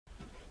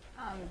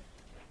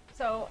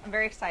So I'm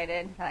very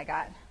excited that I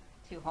got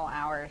 2 whole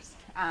hours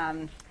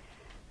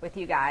with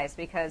you guys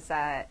because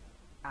palliative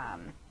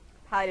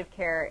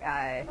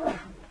care,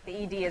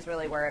 the ED is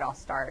really where it all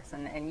starts,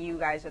 and you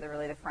guys are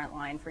really the front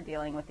line for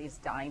dealing with these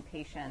dying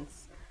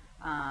patients.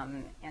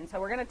 And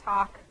so we're going to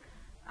talk.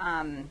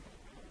 I'm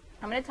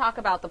going to talk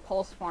about the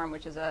Polst form,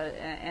 which is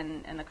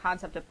and the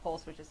concept of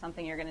Polst, which is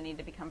something you're going to need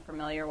to become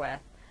familiar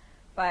with.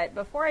 But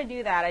before I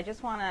do that, I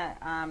just want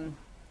to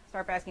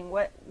start by asking,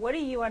 what do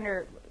you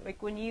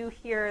like when you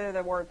hear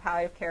the word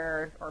palliative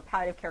care or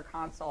palliative care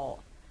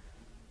consult?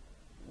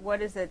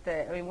 What is it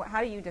that, how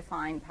do you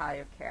define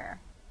palliative care?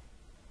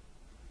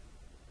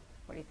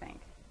 What do you think?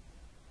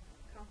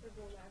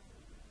 Comfortable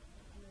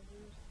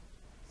measures.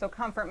 So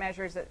comfort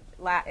measures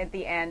at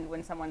the end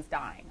when someone's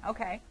dying.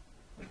 Okay.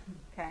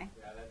 Okay.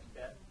 Yeah, that's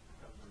death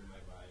comes into my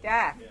mind.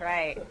 Death, yeah.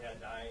 right. Yeah,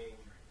 dying.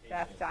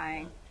 Death, patient,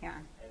 dying, yeah.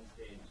 End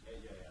stage,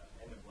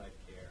 end of life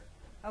care.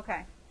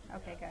 Okay.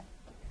 Okay, good.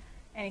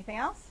 Anything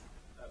else?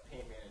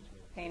 Pain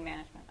management. Pain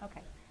management.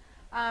 Okay.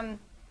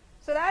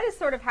 So that is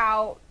sort of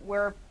how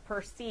we're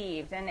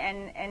perceived,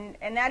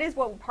 and that is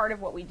what part of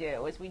what we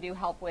do is we do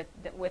help with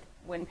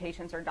when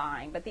patients are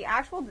dying. But the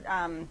actual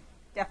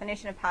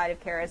definition of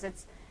palliative care is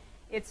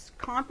it's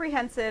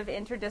comprehensive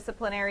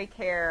interdisciplinary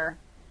care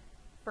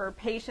for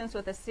patients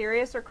with a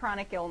serious or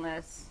chronic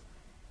illness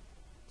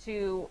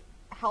to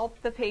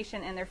help the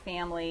patient and their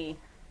family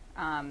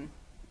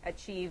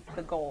achieve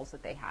the goals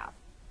that they have.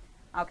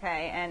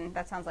 Okay, and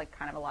that sounds like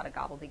kind of a lot of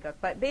gobbledygook,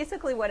 but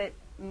basically what it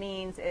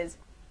means is,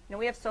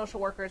 we have social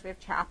workers, we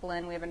have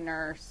chaplain, we have a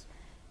nurse,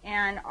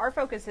 and our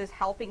focus is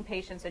helping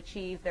patients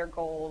achieve their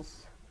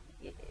goals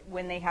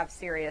when they have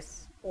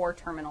serious or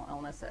terminal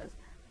illnesses.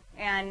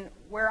 And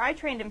where I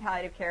trained in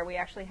palliative care, we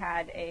actually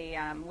had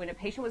when a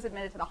patient was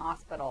admitted to the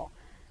hospital,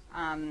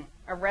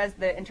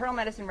 the internal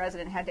medicine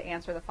resident had to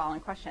answer the following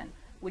question: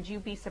 would you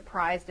be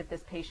surprised if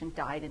this patient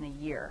died in a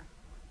year?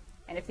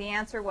 And if the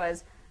answer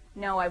was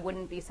no, I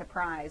wouldn't be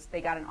surprised,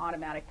 they got an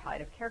automatic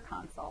palliative care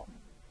consult.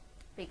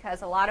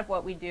 Because a lot of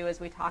what we do is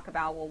we talk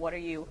about, well, what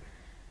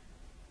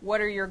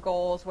are your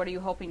goals? What are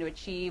you hoping to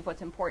achieve?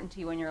 What's important to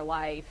you in your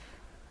life?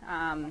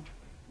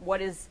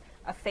 What is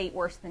a fate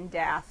worse than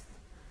death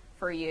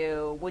for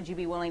you? Would you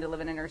be willing to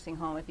live in a nursing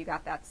home if you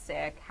got that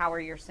sick? How are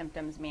your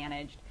symptoms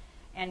managed?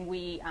 And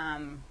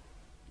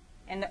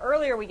and the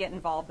earlier we get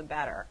involved, the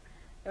better.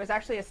 There was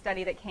actually a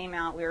study that came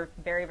out. We were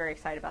very, very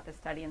excited about this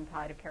study in the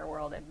palliative care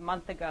world a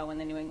month ago in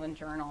the New England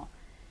Journal.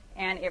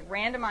 And it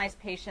randomized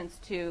patients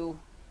to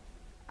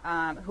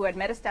who had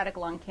metastatic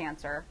lung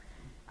cancer,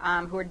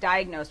 who were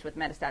diagnosed with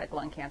metastatic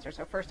lung cancer,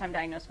 so first time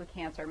diagnosed with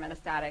cancer,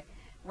 metastatic,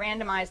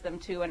 randomized them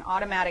to an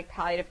automatic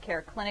palliative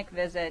care clinic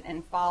visit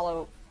and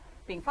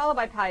being followed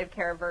by palliative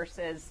care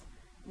versus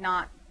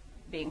not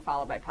being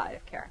followed by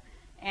palliative care.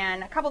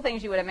 And a couple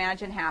things you would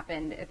imagine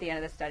happened at the end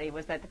of the study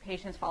was that the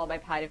patients followed by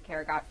palliative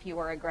care got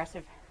fewer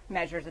aggressive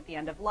measures at the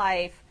end of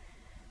life,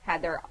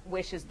 had their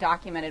wishes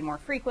documented more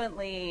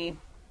frequently,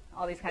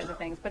 all these kinds of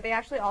things, but they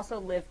actually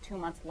also lived 2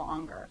 months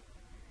longer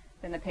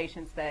than the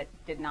patients that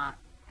did not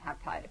have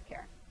palliative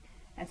care.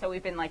 And so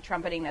we've been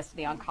trumpeting this to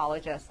the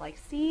oncologists,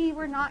 see,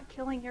 we're not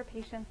killing your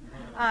patients,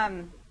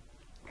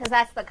 because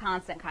that's the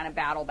constant kind of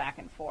battle back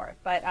and forth.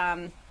 But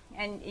and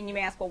you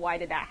may ask, well, why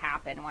did that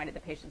happen? Why did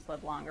the patients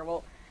live longer?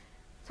 Well,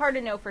 it's hard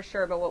to know for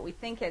sure, but what we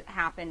think it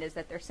happened is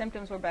that their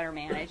symptoms were better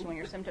managed. When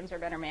your symptoms are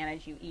better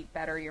managed, you eat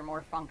better, you're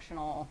more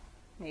functional,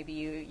 maybe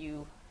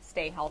you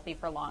stay healthy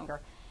for longer.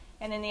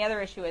 And then the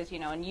other issue is,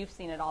 and you've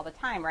seen it all the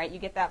time, right? You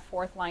get that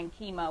fourth line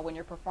chemo when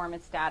your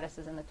performance status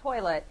is in the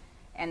toilet,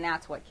 and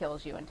that's what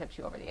kills you and tips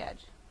you over the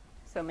edge.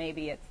 So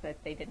maybe it's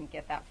that they didn't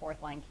get that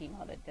fourth line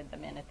chemo that did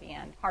them in at the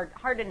end.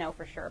 Hard to know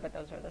for sure, but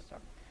those are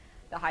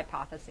the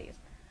hypotheses.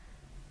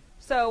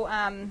 So,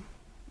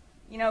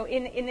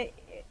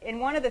 in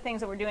one of the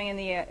things that we're doing in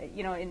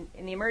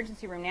the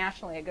emergency room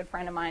nationally, a good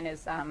friend of mine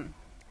is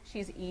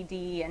she's ED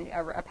and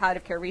a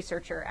palliative care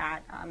researcher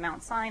at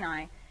Mount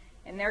Sinai.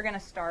 And they're going to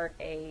start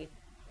a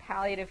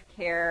palliative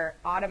care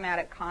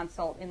automatic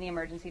consult in the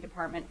emergency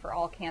department for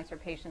all cancer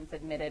patients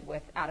admitted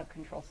with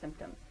out-of-control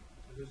symptoms.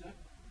 Who's that?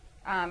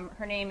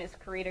 Her name is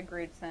Karita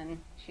Grutson.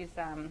 She's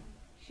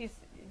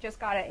just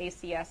got an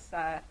ACS,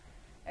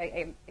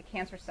 a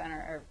cancer center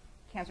or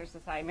Cancer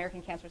Society,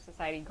 American Cancer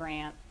Society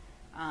grant,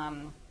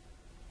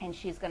 and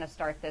she's going to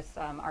start this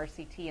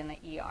RCT in the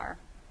ER.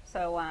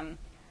 So.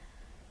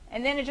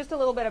 And then just a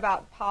little bit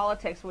about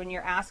politics when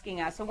you're asking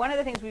us. So one of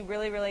the things we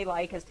really, really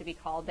like is to be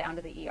called down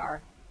to the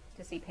ER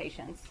to see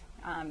patients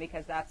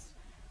because that's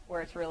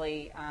where it's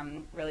really,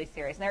 really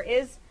serious. And there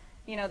is,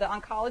 the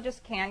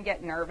oncologists can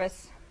get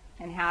nervous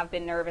and have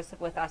been nervous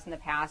with us in the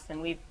past,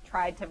 and we've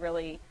tried to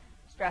really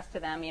stress to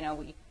them,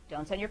 we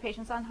don't send your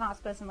patients on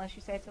hospice unless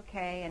you say it's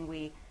okay, and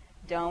we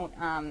don't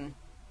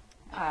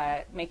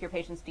make your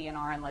patients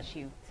DNR unless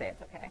you say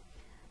it's okay.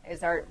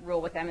 Is our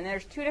rule with them. And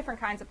there's 2 different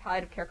kinds of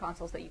palliative care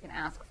consults that you can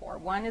ask for.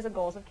 One is a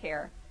goals of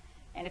care,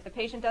 and if the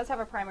patient does have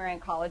a primary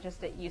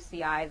oncologist at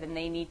UCI, then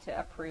they need to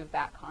approve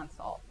that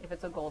consult if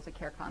it's a goals of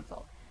care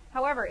consult.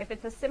 However, if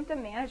it's a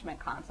symptom management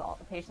consult,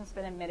 the patient's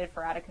been admitted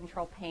for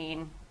out-of-control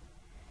pain,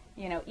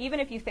 even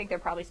if you think they're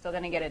probably still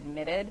going to get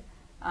admitted,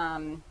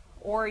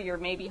 or you're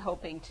maybe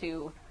hoping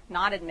to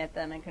not admit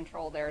them and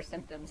control their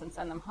symptoms and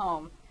send them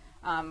home,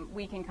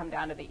 we can come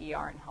down to the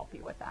ER and help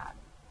you with that.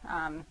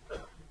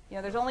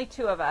 There's only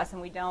 2 of us,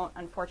 and we don't,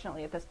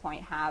 unfortunately, at this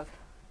point have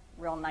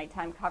real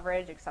nighttime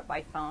coverage except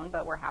by phone,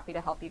 but we're happy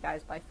to help you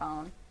guys by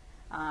phone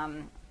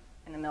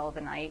in the middle of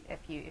the night if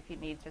you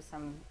need just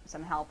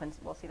some help, and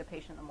we'll see the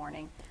patient in the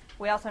morning.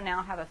 We also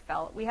now have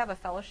a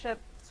fellowship,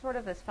 sort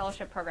of this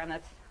fellowship program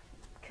that's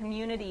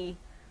community.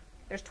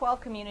 There's 12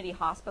 community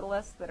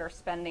hospitalists that are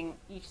spending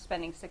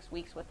 6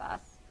 weeks with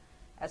us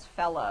as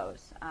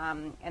fellows,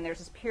 and there's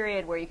this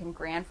period where you can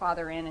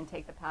grandfather in and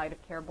take the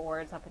palliative care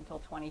boards up until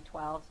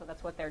 2012, so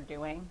that's what they're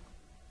doing.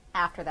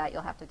 After that,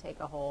 you'll have to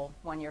take a whole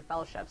 1-year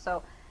fellowship.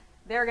 So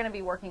they're going to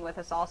be working with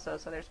us also.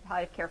 So there's a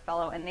palliative care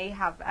fellow, and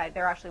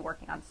they're actually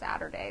working on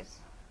Saturdays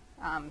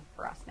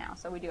for us now.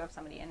 So we do have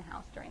somebody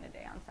in-house during the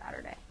day on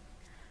Saturday.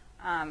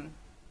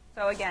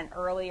 So again,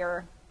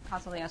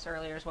 consulting us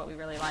earlier is what we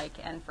really like,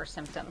 and for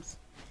symptoms.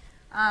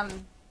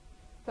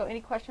 So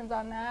any questions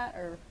on that,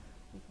 or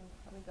we can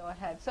probably go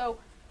ahead. So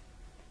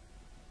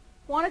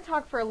want to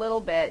talk for a little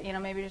bit,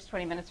 maybe just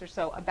 20 minutes or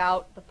so,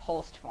 about the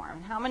Polst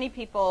form. How many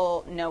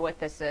people know what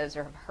this is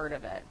or have heard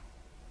of it?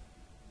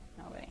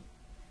 Nobody.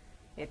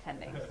 The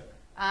attendings.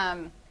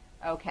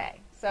 Okay,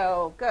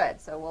 so good.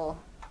 So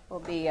we'll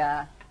be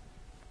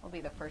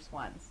the first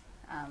ones.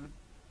 All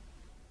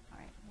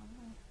right.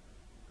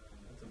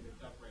 That's a big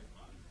tough right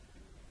button.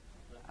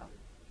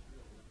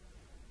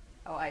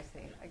 Oh, I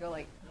see. I go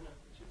like. No, it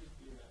should just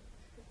be that.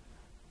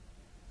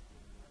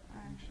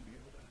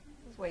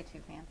 This is way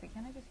too fancy.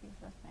 Can I just use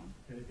this thing?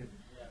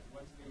 Yeah,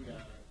 what's the,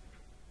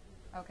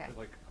 Okay.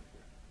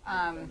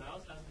 the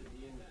mouse has to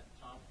be in that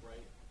top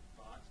right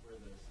box where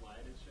the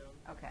slide is shown.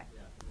 Okay.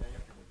 Yeah, now you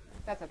have to go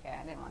That's okay.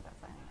 I didn't want that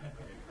sign.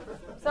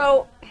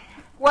 So,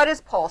 what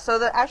is Polst?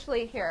 So,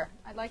 actually, here,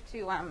 I'd like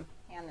to hand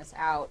this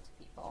out to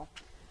people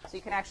so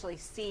you can actually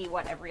see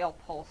what a real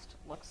Polst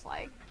looks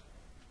like.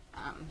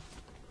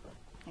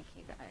 Thank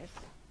you guys.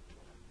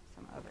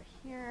 Some over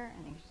here,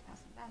 and you just pass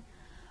them back.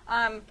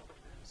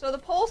 So, the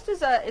Polst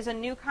is a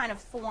new kind of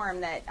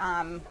form that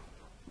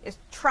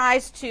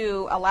tries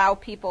to allow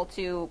people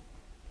to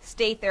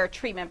state their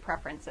treatment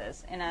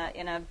preferences in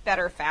a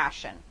better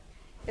fashion.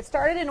 It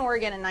started in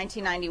Oregon in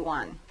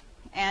 1991,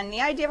 and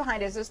the idea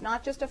behind it is it's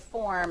not just a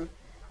form,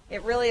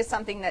 it really is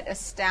something that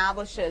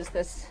establishes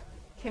this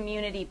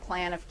community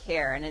plan of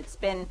care, and it's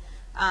been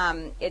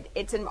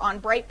it's on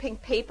bright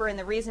pink paper, and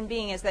the reason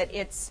being is that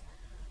it's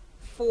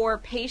for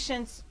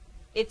patients,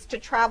 it's to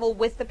travel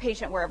with the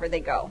patient wherever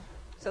they go.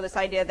 So this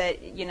idea that,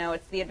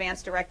 it's the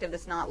advance directive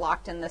that's not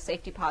locked in the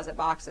safe deposit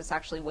box, it's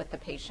actually with the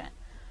patient.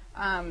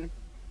 And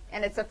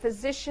it's a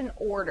physician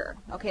order.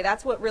 Okay,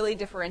 that's what really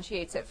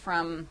differentiates it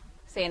from,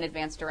 say, an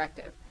advance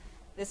directive.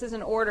 This is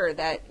an order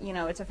that,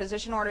 it's a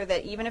physician order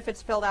that even if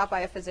it's filled out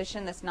by a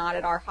physician that's not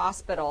at our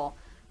hospital,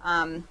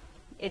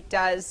 it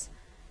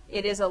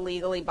is a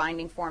legally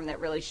binding form that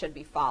really should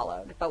be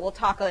followed. But we'll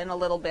talk in a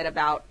little bit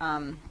about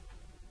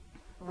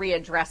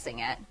readdressing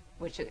it,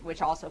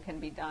 which also can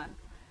be done.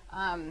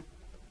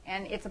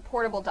 And it's a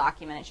portable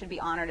document. It should be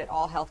honored at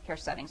all healthcare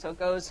settings. So it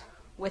goes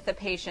with the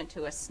patient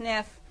to a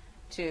SNF,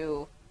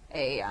 to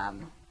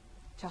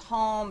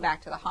home,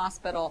 back to the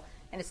hospital,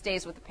 and it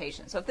stays with the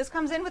patient. So if this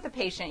comes in with the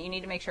patient, you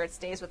need to make sure it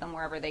stays with them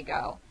wherever they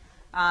go.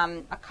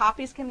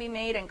 Copies can be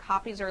made, and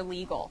copies are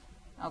legal.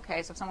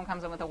 Okay, so if someone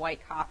comes in with a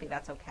white copy,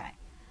 that's okay.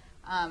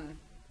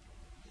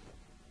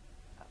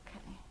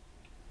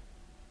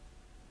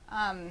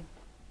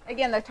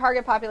 Again, the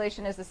target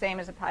population is the same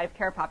as the palliative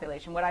care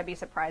population. Would I be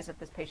surprised if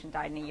this patient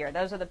died in a year?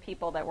 Those are the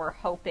people that we're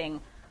hoping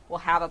will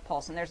have a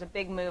pulse. And there's a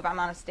big move. I'm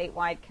on a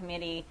statewide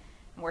committee,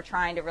 and we're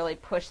trying to really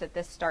push that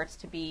this starts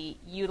to be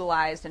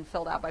utilized and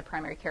filled out by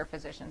primary care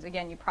physicians.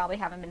 Again, you probably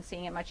haven't been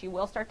seeing it much. You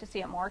will start to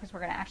see it more because we're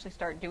going to actually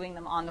start doing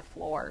them on the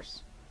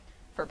floors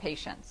for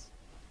patients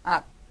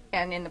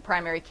and in the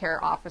primary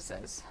care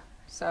offices.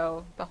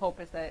 So the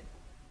hope is that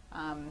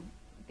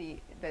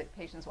that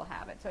patients will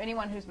have it. So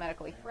anyone who's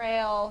medically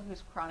frail,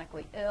 who's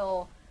chronically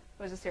ill,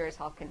 who has a serious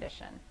health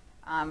condition,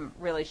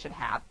 really should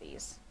have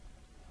these.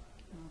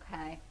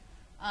 Okay.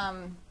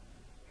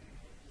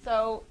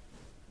 So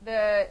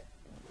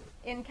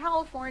in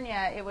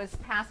California, it was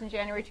passed in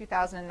January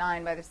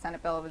 2009 by the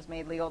Senate bill. It was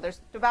made legal.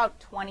 There's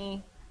about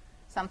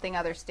 20-something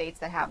other states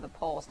that have the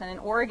Polst. And in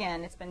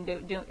Oregon, it's been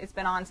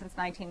on since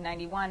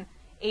 1991.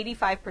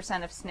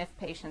 85% of SNF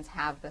patients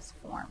have this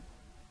form.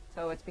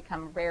 So it's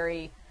become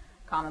very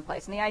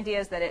commonplace. And the idea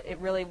is that it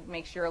really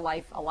makes your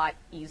life a lot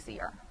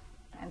easier.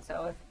 And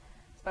so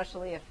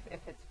especially if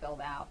it's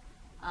filled out.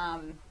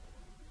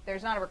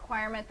 There's not a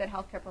requirement that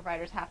healthcare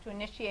providers have to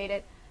initiate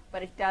it,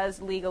 but it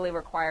does legally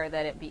require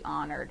that it be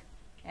honored.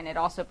 And it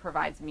also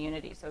provides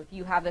immunity. So if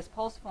you have this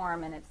Polst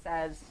form and it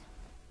says,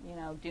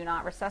 do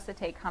not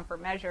resuscitate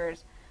comfort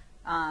measures,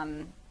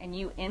 and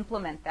you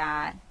implement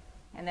that,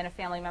 and then a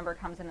family member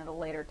comes in at a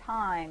later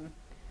time,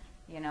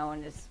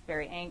 and is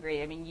very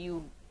angry, I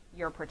mean,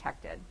 you're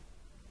protected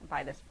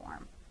by this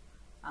form.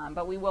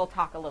 But we will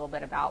talk a little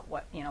bit about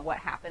what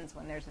happens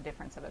when there's a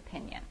difference of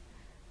opinion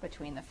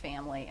between the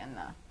family and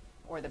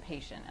the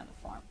patient and the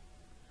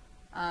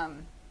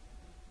form.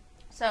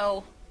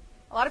 So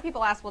a lot of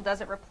people ask, well,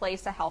 does it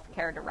replace a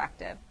healthcare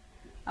directive?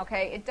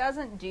 Okay, it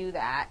doesn't do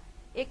that.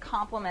 It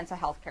complements a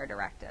healthcare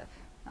directive.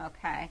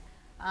 Okay,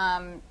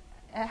 a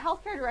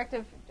healthcare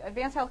directive,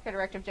 advanced healthcare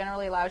directive,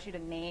 generally allows you to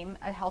name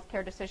a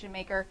healthcare decision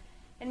maker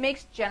and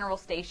makes general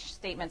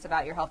statements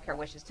about your healthcare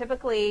wishes.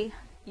 Typically,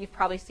 you've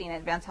probably seen it.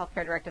 Advanced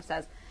healthcare directive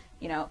says,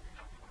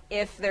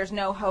 if there's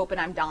no hope and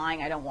I'm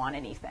dying, I don't want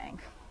anything,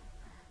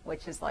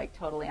 which is like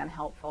totally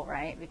unhelpful,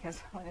 right? Because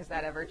when is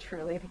that ever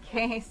truly the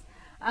case?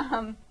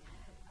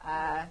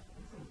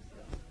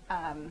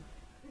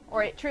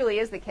 Or it truly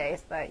is the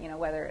case, but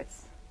whether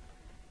it's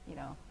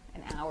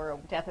an hour,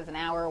 death is an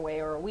hour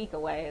away or a week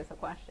away is the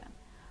question.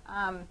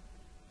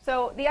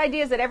 So the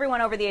idea is that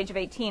everyone over the age of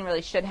 18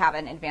 really should have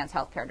an advanced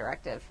healthcare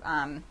directive,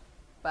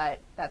 but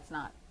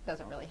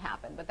doesn't really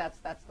happen. But that's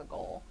the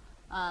goal.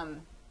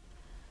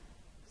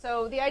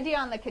 So the idea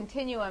on the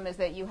continuum is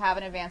that you have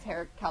an advanced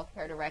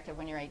healthcare directive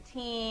when you're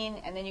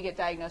 18, and then you get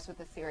diagnosed with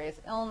a serious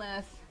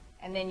illness,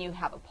 and then you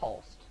have a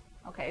post.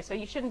 Okay, so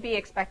you shouldn't be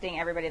expecting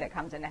everybody that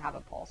comes in to have a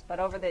pulse, but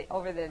over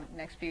the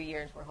next few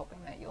years, we're hoping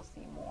that you'll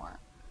see more.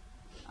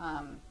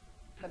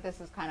 But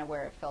this is kind of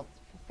where it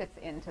fits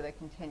into the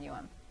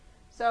continuum.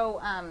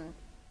 So,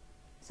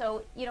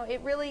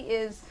 it really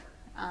is.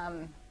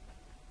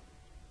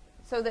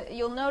 So that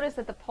you'll notice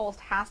that the post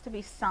has to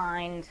be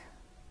signed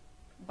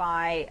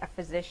by a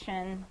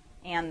physician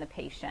and the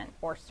patient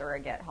or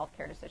surrogate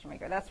healthcare decision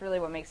maker. That's really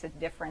what makes it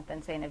different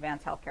than, say, an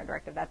advanced healthcare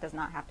directive. That does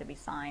not have to be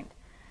signed,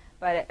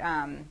 but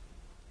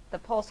the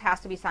post has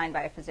to be signed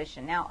by a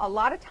physician. Now, a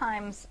lot of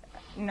times,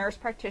 nurse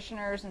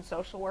practitioners and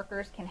social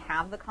workers can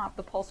have the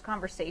post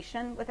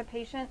conversation with a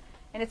patient,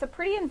 and it's a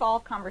pretty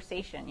involved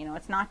conversation.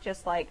 It's not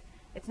just like,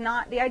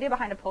 the idea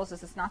behind a post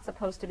is it's not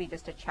supposed to be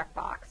just a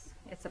checkbox.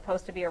 It's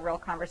supposed to be a real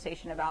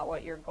conversation about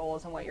what your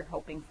goals and what you're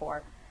hoping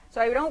for. So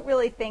I don't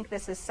really think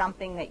this is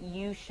something that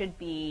you should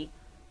be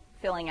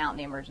filling out in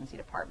the emergency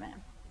department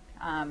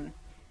and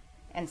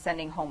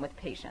sending home with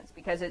patients,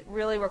 because it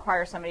really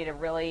requires somebody to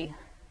really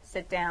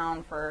sit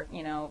down for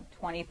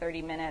 20,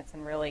 30 minutes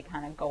and really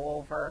kind of go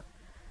over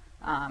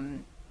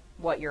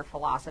what your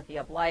philosophy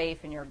of life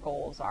and your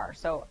goals are.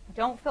 So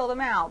don't fill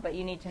them out, but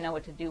you need to know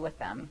what to do with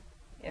them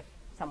if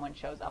someone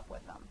shows up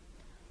with them.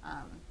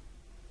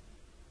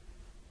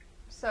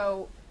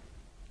 So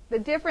the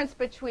difference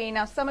between,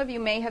 now some of you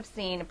may have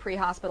seen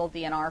pre-hospital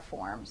DNR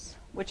forms,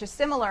 which is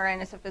similar,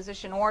 and it's a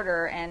physician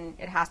order, and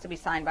it has to be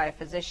signed by a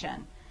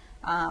physician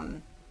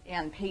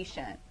and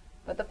patient.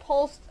 But the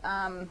Post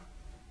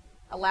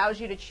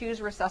allows you to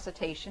choose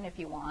resuscitation if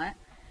you want,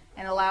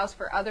 and allows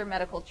for other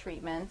medical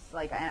treatments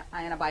like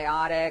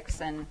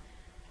antibiotics and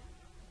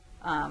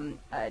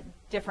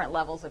different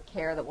levels of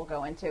care that we'll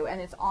go into, and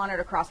it's honored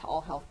across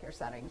all healthcare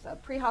settings.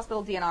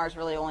 Pre-hospital DNR is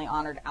really only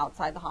honored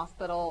outside the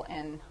hospital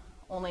and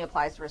only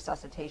applies to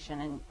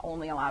resuscitation and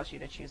only allows you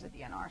to choose a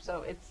DNR.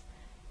 So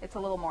it's a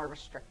little more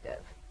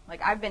restrictive.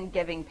 Like, I've been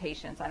giving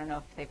patients, I don't know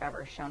if they've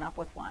ever shown up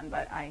with one,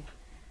 but I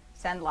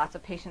send lots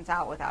of patients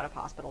out with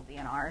out-of-hospital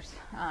DNRs.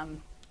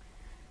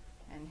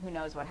 And who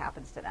knows what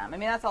happens to them. I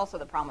mean, that's also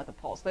the problem with the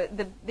Pulse.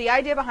 The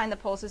idea behind the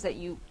Pulse is that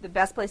the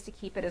best place to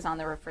keep it is on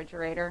the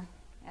refrigerator,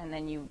 and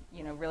then you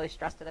really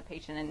stress to the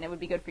patient. And it would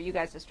be good for you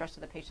guys to stress to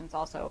the patients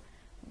also,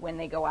 when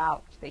they go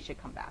out, they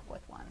should come back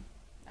with one.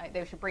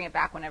 They should bring it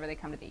back whenever they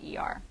come to the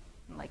ER.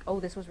 I'm like, oh,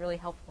 this was really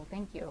helpful.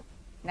 Thank you.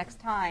 Next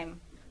time,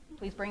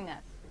 please bring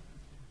this.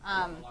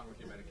 Along with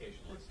your medication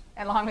list.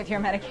 Along with your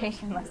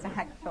medication list,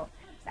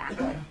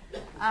 exactly.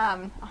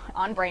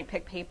 On brain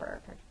pick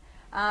paper.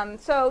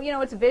 So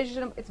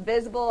it's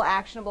visible,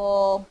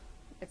 actionable,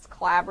 it's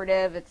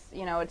collaborative.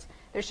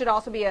 There should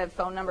also be a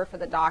phone number for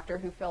the doctor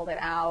who filled it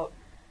out,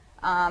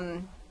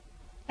 and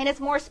it's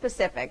more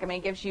specific. I mean,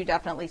 it gives you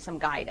definitely some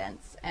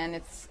guidance, and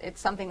it's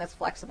something that's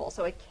flexible.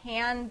 So it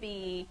can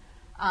be,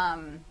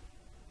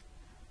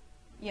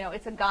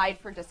 it's a guide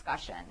for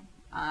discussion.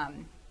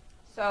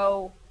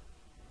 So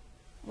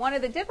one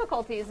of the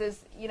difficulties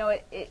is,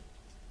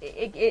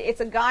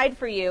 it's a guide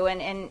for you,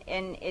 and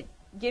it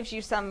gives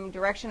you some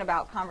direction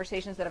about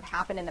conversations that have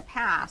happened in the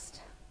past,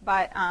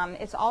 but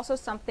it's also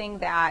something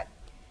that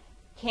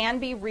can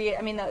be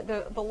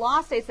the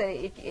law states that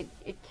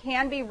it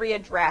can be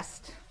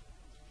readdressed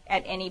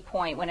at any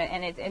point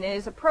and it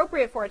is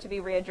appropriate for it to be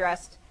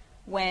readdressed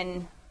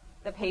when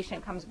the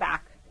patient comes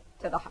back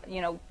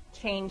to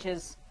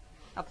changes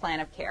a plan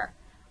of care.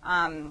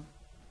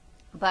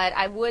 But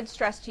I would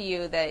stress to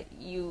you that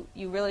you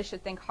really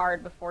should think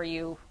hard before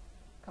you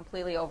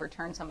completely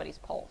overturn somebody's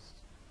post.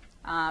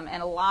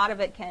 And a lot of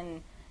it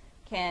can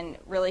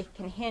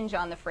hinge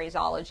on the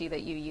phraseology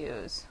that you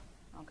use,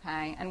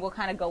 okay? And we'll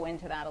kind of go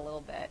into that a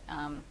little bit.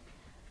 And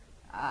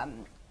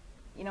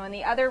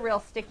the other real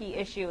sticky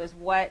issue is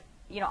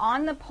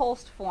on the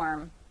post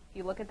form, if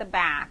you look at the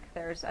back,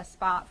 there's a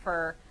spot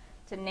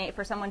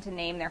for someone to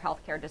name their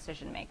healthcare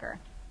decision maker.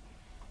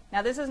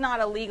 Now, this is not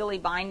a legally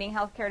binding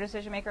healthcare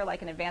decision maker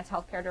like an advanced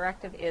healthcare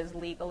directive is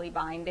legally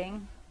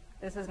binding.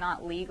 This is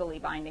not legally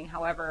binding.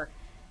 However,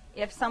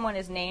 if someone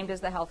is named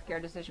as the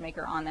healthcare decision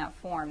maker on that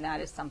form,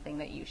 that is something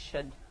that you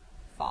should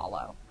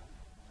follow.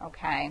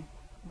 Okay?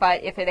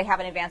 But if they have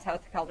an advanced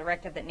healthcare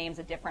directive that names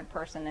a different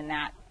person, then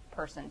that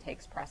person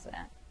takes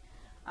precedent.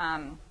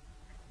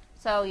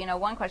 So,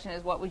 one question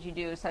is, what would you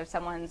do? So if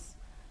someone's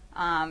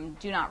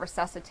do not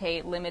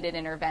resuscitate, limited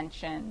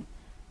intervention,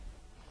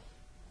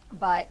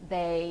 but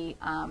their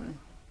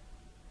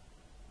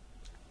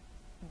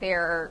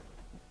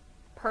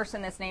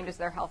person that's named as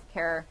their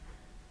healthcare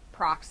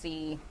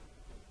proxy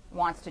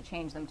wants to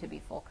change them to be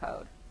full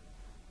code.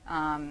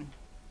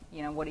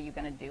 What are you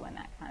going to do in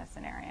that kind of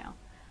scenario?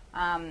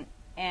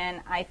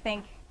 And I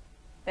think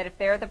that if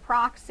they're the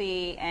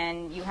proxy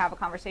and you have a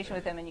conversation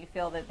with them and you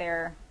feel that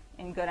they're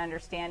in good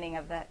understanding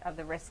of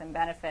the risks and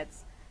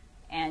benefits,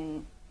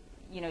 and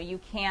you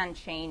can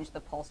change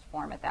the Polst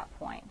form at that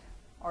point,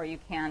 or you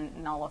can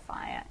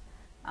nullify it.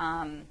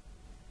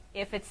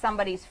 If it's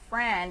somebody's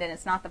friend and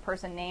it's not the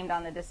person named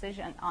on the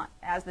decision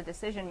as the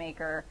decision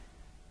maker,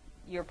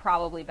 you're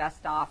probably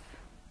best off.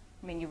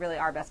 You really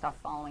are best off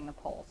following the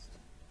Polst.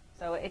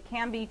 So it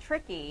can be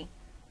tricky,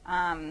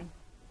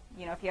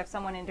 if you have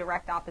someone in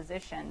direct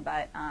opposition.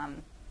 But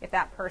if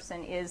that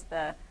person is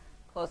the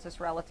closest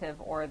relative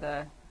or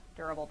the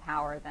durable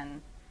power,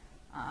 then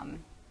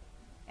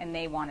and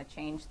they want to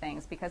change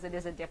things because it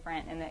is a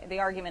different. And the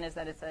argument is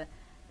that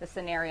the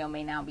scenario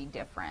may now be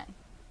different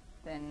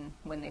than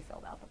when they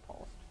filled out the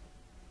Polst.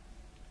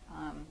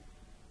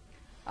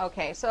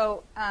 Okay,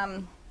 so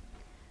I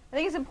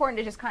think it's important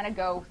to just kind of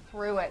go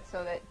through it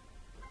so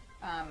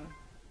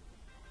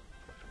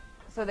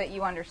that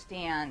you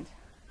understand.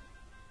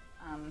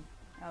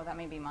 That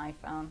may be my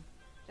phone.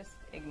 Just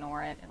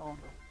ignore it.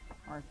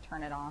 Or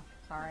turn it off.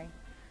 Sorry.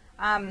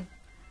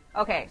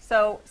 Okay,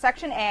 so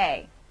Section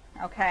A.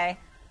 Okay,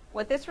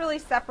 what this really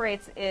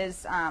separates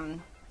is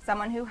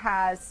someone who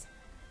has.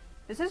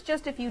 This is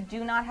just if you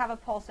do not have a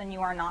pulse and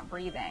you are not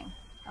breathing.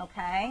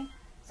 Okay,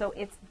 so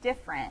it's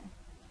different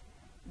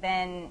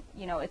than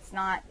it's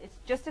not. It's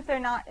just if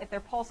they're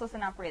pulseless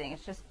and not breathing.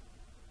 It's just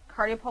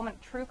true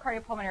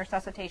cardiopulmonary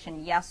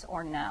resuscitation, yes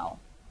or no.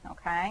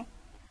 Okay.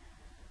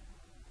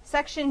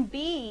 Section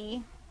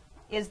B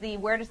is the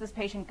where does this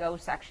patient go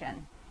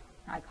section,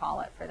 I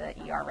call it, for the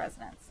ER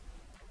residents.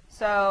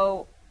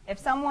 So if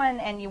someone,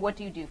 what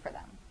do you do for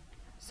them?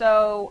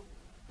 So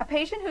a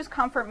patient whose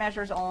comfort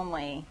measures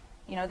only,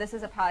 this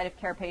is a palliative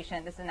care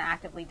patient, this is an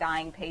actively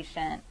dying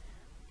patient,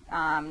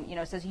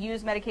 it says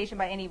use medication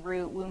by any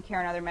route, wound care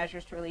and other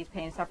measures to relieve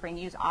pain and suffering,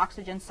 use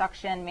oxygen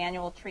suction,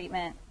 manual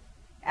treatment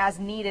as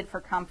needed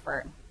for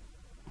comfort.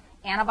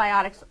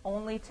 Antibiotics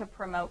only to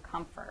promote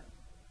comfort.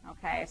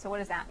 Okay, so what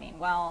does that mean?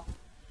 Well,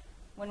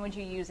 when would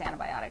you use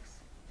antibiotics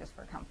just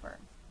for comfort?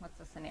 What's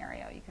the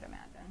scenario you could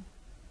imagine?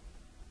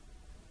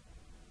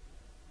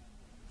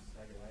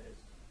 Cellulitis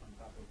on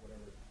top of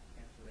whatever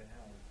cancer they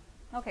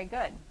have. Okay,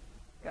 good.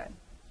 Good.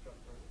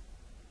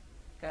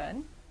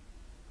 Good.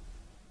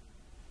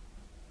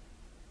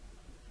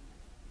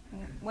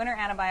 When are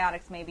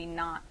antibiotics maybe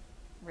not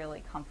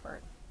really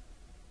comfort,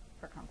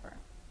 for comfort?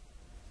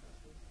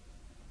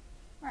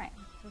 Right.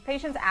 So if the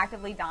patient's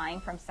actively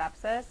dying from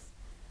sepsis,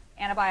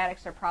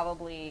 antibiotics are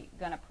probably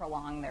going to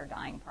prolong their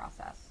dying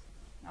process.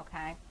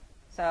 Okay?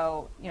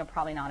 So,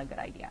 probably not a good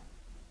idea.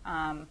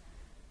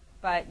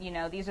 But,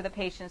 these are the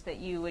patients that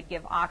you would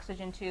give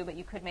oxygen to, but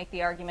you could make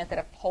the argument that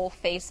a whole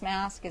face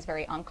mask is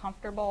very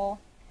uncomfortable.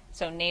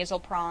 So nasal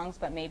prongs,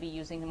 but maybe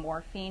using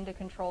morphine to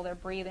control their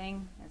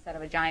breathing instead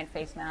of a giant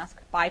face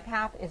mask.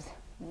 BiPAP is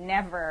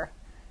never,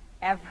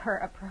 ever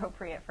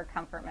appropriate for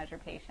comfort measure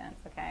patients,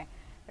 okay?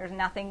 There's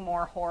nothing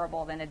more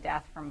horrible than a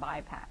death from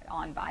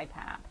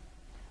BiPAP.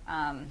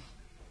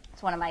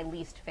 It's one of my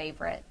least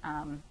favorite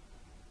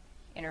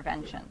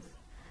interventions.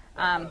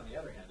 On the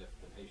other hand, if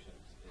the patient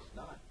is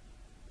not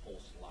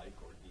Pulse-like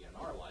or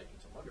DNR-like,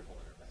 it's a wonderful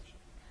intervention.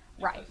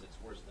 Right. Because it's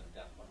worse than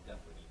death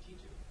with ET tube.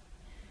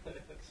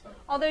 So.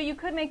 Although you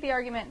could make the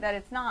argument that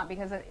it's not,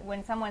 because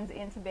when someone's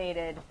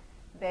intubated,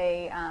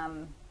 they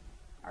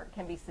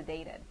can be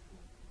sedated.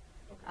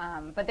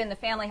 Okay. But then the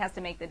family has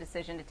to make the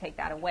decision to take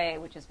that away,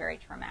 which is very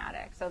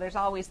traumatic. So there's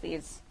always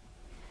these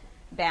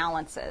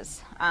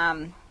balances.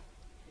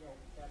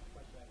 That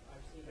question,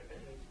 I've seen a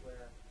case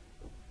where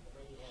the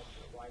lady had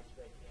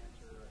widespread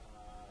cancer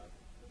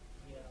with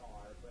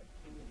DNR, but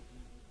came to the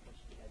ED because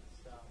she had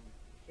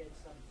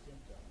some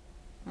symptoms.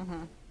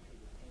 Mm-hmm. She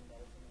was pain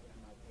medicine in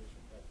my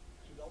patient, but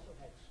she also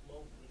had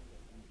slow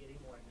bleeding and getting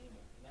more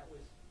anemic, and that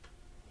was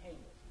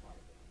painless part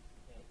of it.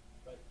 Okay?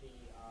 But the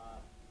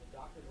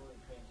doctors ordered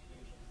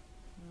transfusion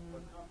for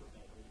comfort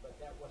measures, but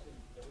there was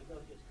no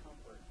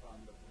discomfort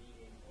from the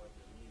bleeding or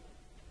the anemia.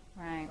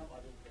 Right. Some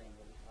other thing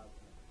that was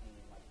causing the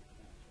pain like the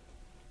cancer.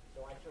 So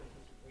I sort of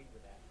disagreed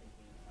with that,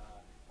 thinking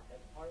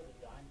that's part of the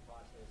dying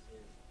process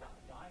is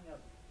dying of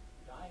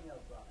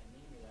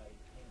anemia is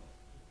painless.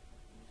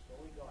 You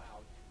slowly go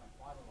out. My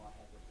father-in-law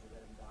had this. We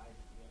let him die of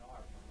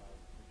DNR from a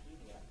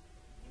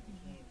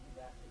became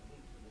elastic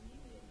leaks with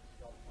anemia, and he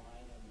felt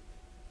fine, and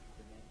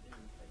the next thing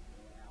like he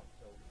went out.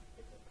 So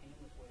it's a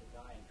painless way to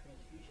die, and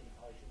transfusion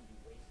probably shouldn't be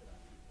wasted on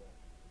people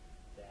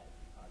that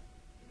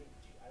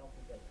I don't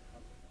think that's a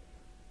comfort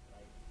measure,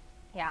 right?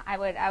 Yeah, I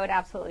would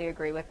absolutely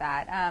agree with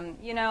that.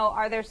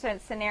 Are there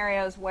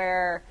scenarios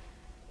where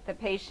the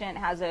patient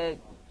has a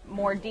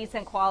more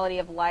decent quality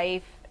of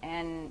life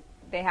and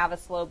they have a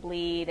slow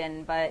bleed,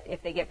 but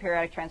if they get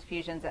periodic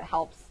transfusions, it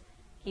helps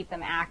keep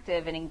them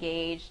active and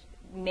engaged?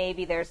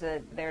 Maybe there's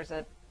a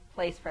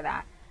place for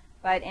that.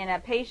 But in a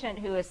patient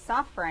who is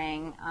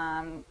suffering,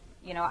 a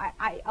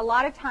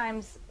lot of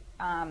times,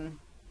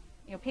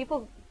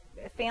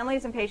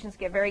 families and patients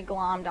get very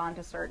glommed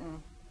onto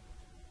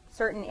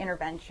certain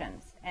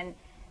interventions, and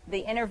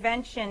the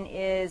intervention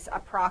is a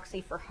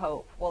proxy for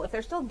hope. Well, if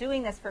they're still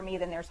doing this for me,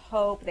 then there's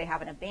hope. They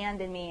haven't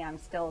abandoned me. I'm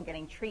still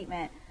getting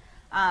treatment.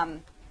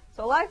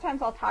 So a lot of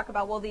times I'll talk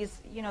about, well,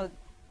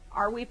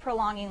 are we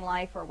prolonging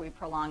life or are we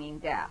prolonging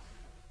death?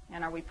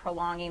 And are we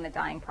prolonging the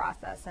dying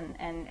process?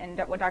 And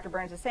what Dr.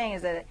 Burns is saying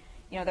is that,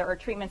 there are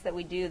treatments that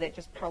we do that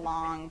just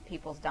prolong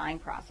people's dying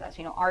process.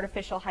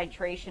 Artificial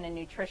hydration and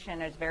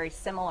nutrition is very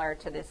similar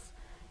to this,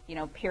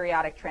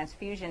 periodic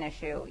transfusion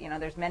issue.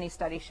 There's many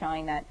studies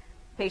showing that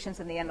patients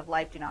in the end of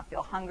life do not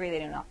feel hungry, they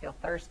do not feel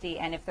thirsty,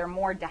 and if they're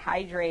more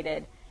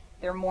dehydrated,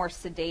 they're more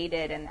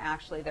sedated, and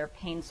actually their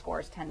pain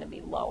scores tend to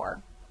be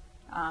lower.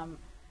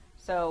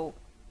 So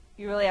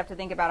you really have to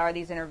think about, are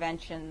these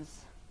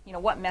interventions,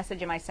 what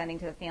message am I sending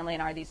to the family,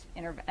 and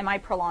am I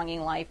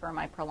prolonging life or am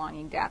I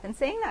prolonging death? And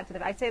saying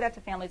that I say that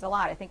to families a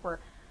lot. I think we're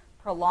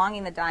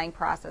prolonging the dying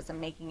process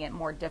and making it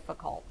more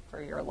difficult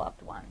for your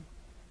loved one.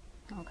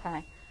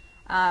 Okay.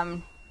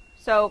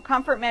 So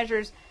comfort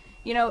measures,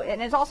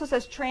 and it also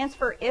says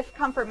transfer if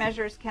comfort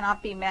measures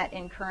cannot be met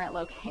in current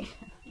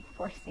location.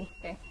 Poor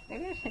CK.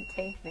 Maybe I should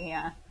take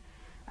the,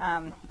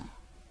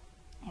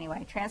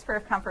 anyway, transfer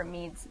if comfort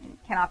needs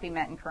cannot be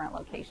met in current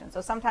location. So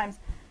sometimes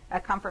a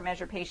comfort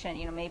measure patient,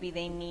 maybe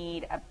they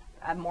need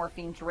a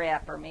morphine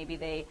drip, or maybe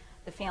the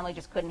family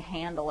just couldn't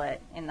handle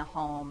it in the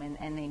home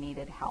and they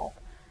needed help.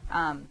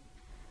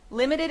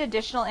 Limited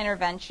additional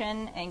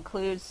intervention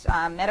includes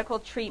medical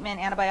treatment,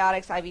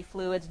 antibiotics, IV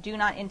fluids, do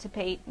not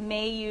intubate,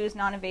 may use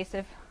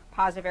non-invasive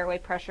positive airway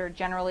pressure,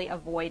 generally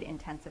avoid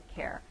intensive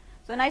care.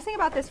 So the nice thing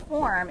about this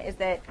form is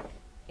that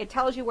it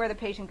tells you where the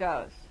patient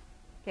goes.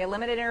 Okay, a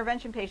limited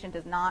intervention patient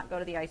does not go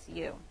to the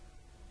ICU.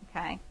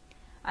 Okay,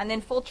 and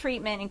then full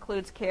treatment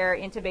includes care,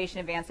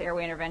 intubation, advanced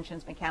airway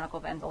interventions, mechanical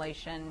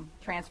ventilation,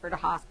 transfer to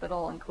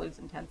hospital includes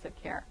intensive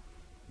care.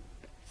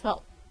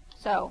 So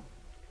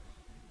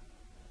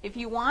if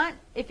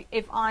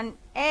on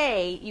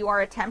A you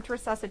are attempt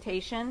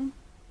resuscitation,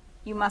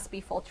 you must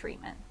be full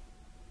treatment.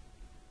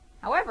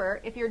 However,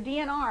 if you're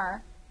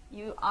DNR,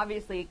 you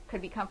obviously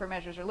could be comfort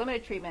measures or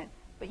limited treatment,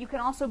 but you can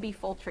also be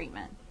full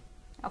treatment.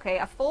 Okay,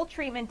 a full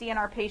treatment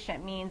DNR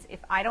patient means if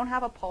I don't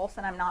have a pulse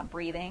and I'm not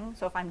breathing,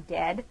 so if I'm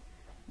dead,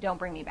 don't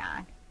bring me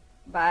back.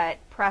 But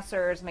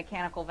pressors,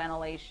 mechanical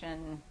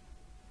ventilation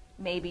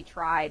may be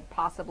tried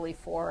possibly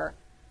for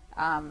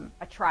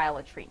a trial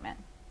of treatment.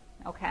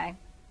 Okay,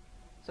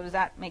 so does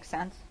that make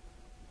sense?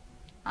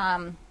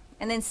 And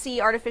then C,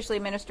 artificially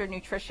administered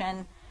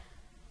nutrition.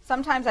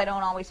 Sometimes I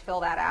don't always fill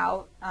that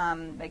out.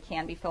 They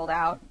can be filled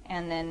out,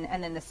 and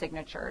then the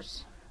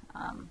signatures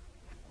on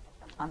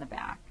the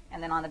back.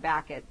 And then on the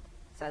back it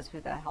says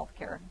who the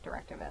healthcare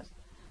directive is.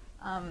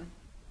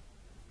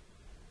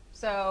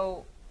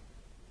 So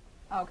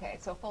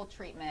full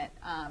treatment,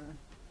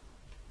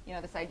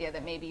 this idea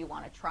that maybe you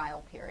want a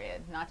trial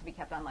period, not to be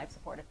kept on life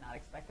support if not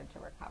expected to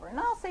recover. And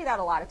I'll say that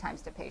a lot of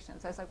times to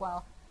patients. I was like,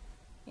 well,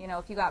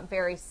 if you got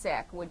very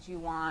sick, would you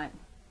want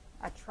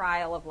a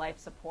trial of life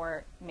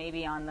support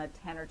maybe on the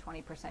 10 or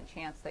 20%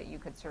 chance that you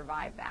could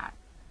survive that?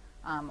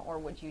 Or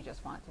would you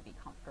just want to be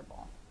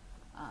comfortable?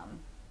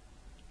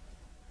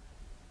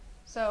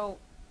 So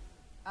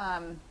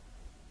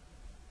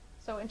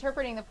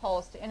interpreting the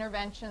pulse to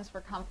interventions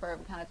for comfort,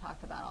 we kind of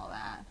talked about all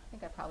that. I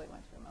think I probably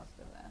went through most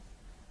of this.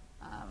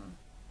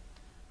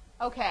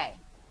 Okay,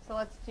 so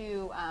let's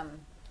do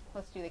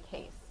the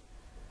case.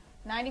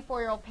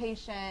 94-year-old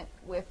patient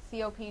with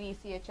COPD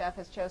CHF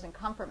has chosen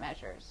comfort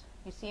measures.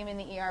 You see him in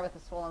the ER with a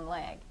swollen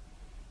leg.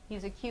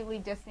 He's acutely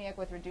dyspneic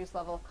with reduced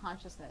level of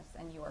consciousness,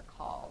 and you are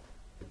called.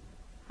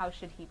 How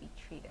should he be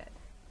treated?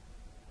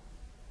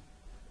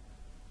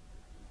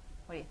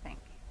 What do you think?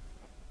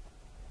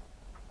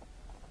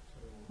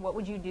 What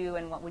would you do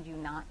and what would you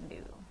not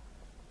do?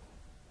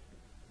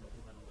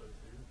 Supplemental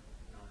O2,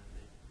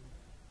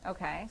 non-invasive.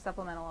 Okay,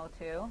 supplemental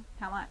O2.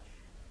 How much?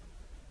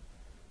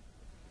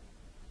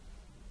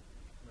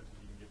 As much as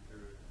you can get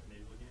through a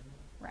nasal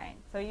cannula. Right.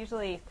 So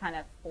usually kind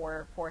of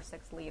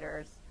 6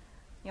 liters.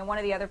 One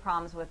of the other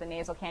problems with the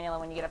nasal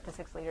cannula, when you get up to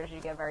 6 liters, you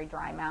get a very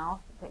dry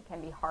mouth. It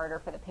can be harder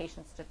for the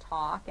patients to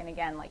talk. And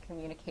again, like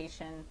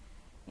communication,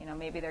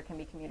 maybe there can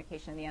be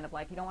communication at the end of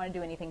life. You don't want to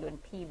do anything to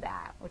impede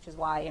that, which is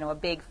why, a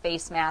big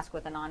face mask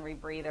with a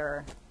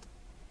non-rebreather,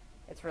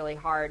 it's really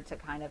hard to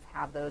kind of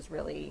have those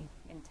really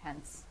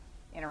intense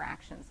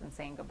interactions and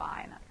saying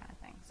goodbye and that kind of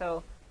thing.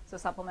 So So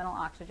supplemental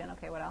oxygen.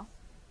 Okay, what else?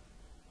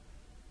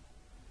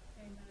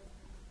 Pain medicine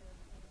for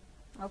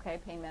pain. Okay,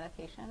 pain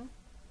medication.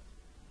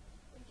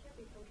 We can't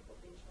be comfortable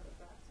being short of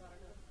breath, so I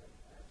don't know if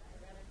a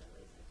diuretic at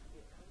least it could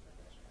be a comfort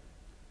measure.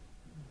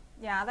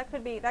 Yeah, that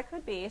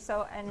could be.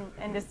 So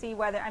and to see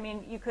whether, I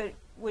mean,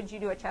 would you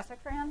do a chest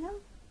X-ray on him?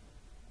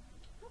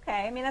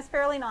 Okay, I mean that's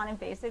fairly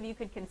non-invasive. You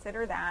could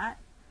consider that.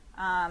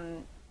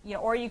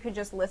 Or you could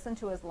just listen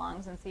to his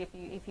lungs and see if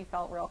you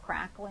felt real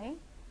crackly,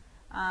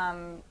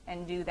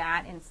 and do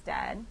that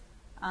instead,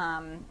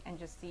 and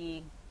just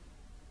see,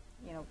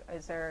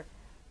 is there.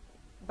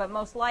 But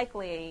most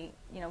likely,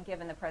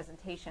 given the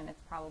presentation,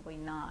 it's probably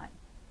not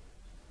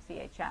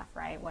CHF,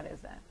 right? What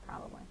is it?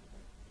 Probably.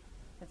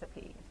 It's a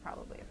P. It's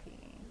probably a P.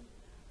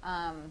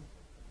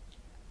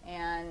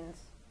 And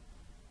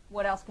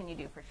what else can you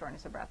do for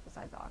shortness of breath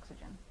besides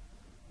oxygen?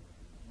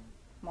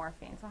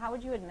 Morphine. So how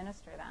would you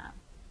administer that?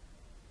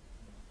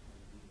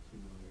 2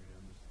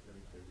 milligrams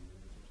every 30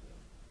 minutes or so,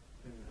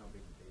 depending on how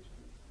big the patient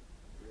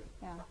is.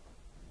 Yeah.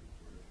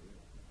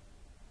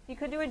 You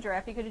could do a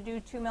drip. You could do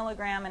 2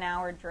 milligram an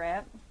hour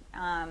drip.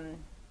 And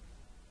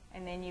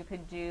then you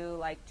could do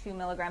like 2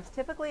 milligrams.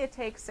 Typically it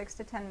takes 6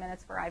 to 10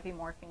 minutes for IV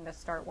morphine to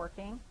start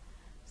working.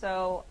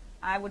 So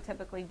I would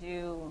typically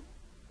do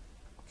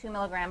 2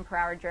 milligram per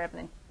hour drip and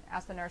then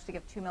ask the nurse to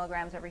give 2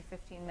 milligrams every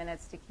 15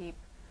 minutes to keep,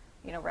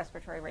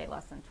 respiratory rate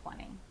less than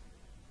 20.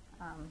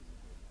 So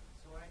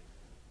I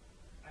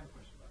have a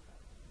question about that.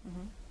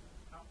 Mm-hmm.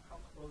 How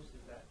close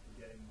is that to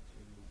getting to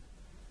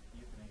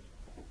euthanasia?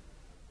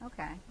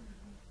 Okay.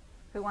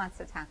 Who wants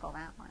to tackle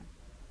that one?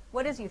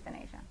 What is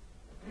euthanasia?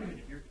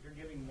 If you're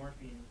giving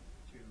morphine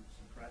to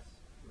suppress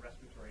the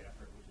respiratory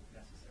effort, which is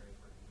necessary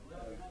for him to live.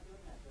 No, you're not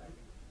doing that,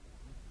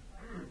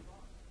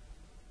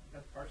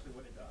 That's partially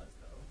what it does,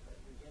 though. But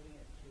you're giving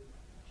it to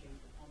change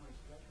the pulmonary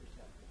stretch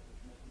receptors,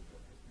 which make you feel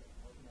this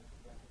ultimate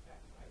breath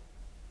effect, right?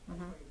 That's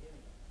Mm-hmm. what you're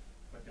giving it.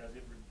 But does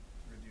it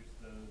reduce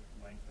the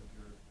length of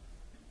your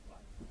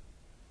life?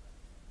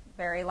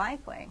 Very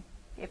likely.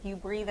 If you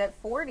breathe at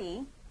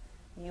 40,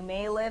 you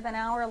may live an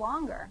hour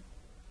longer.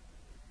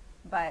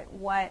 But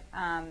what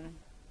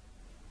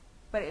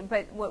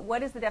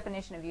is the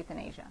definition of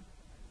euthanasia?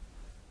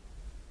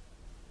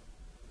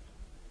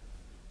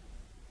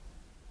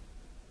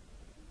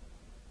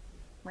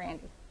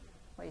 Randy,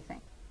 what do you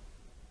think?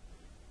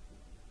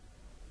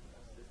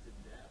 Assisted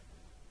death.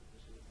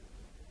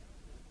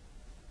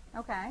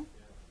 Okay.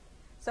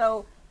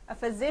 So a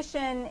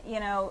physician,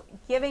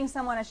 giving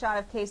someone a shot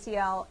of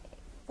KCL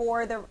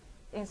for the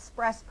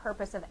express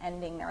purpose of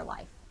ending their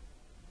life.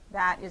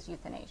 That is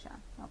euthanasia,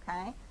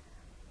 okay?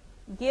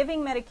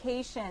 Giving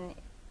medication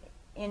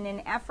in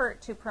an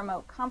effort to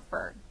promote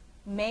comfort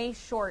may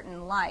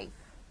shorten life,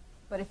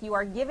 but if you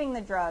are giving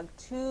the drug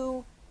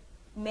to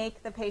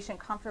make the patient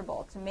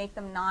comfortable, to make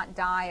them not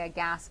die a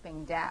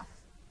gasping death,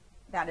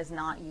 that is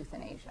not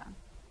euthanasia,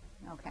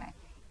 okay?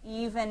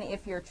 Even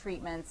if your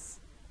treatments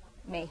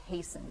may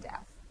hasten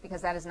death,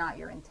 because that is not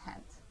your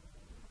intent,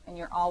 and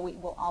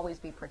will always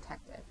be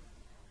protected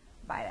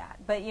by that.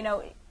 But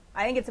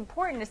I think it's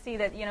important to see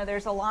that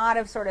there's a lot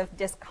of sort of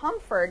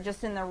discomfort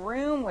just in the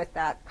room with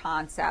that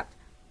concept.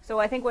 So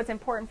I think what's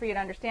important for you to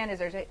understand is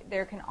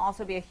there can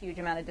also be a huge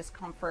amount of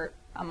discomfort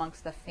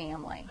amongst the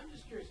family. I'm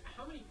just curious,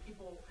 how many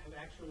people have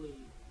actually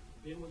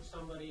been with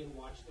somebody and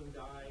watched them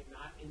die,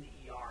 not in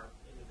the ER,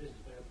 in the business,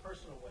 but in a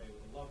personal way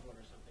with a loved one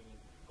or something, and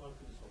gone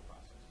through this whole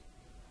process?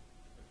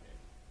 Okay.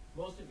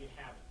 Most of you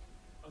haven't.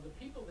 Of the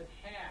people that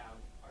have,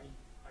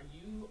 are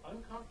you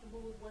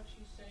uncomfortable with what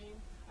she's saying?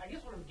 I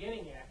guess what I'm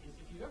getting at is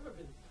if you've ever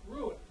been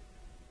through it,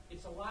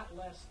 it's a lot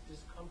less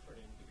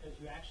discomforting because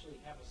you actually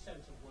have a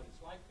sense of what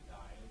it's like to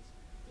die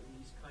in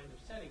these kind of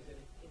settings, and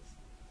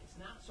it's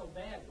not so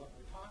bad what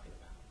we're talking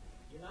about.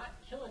 You're not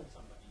killing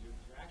somebody.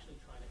 You're actually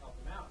trying to help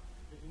them out.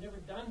 But if you've never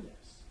done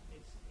this,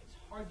 it's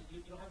hard.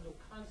 You don't have no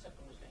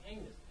concept on which to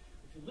hang this.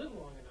 If you live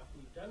long enough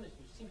and you've done this,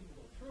 and you've seen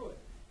people go through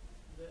it,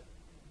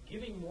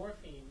 giving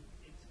morphine,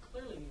 it's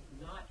clearly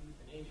not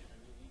euthanasia. I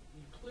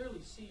mean, you clearly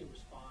see a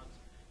response.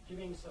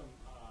 Giving some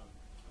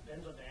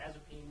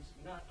benzodiazepines,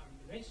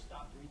 they may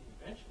stop breathing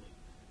eventually,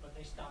 but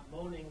they stop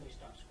moaning, they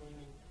stop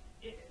screaming.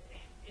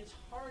 It's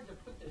hard to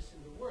put this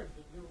into words,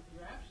 but you're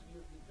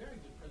very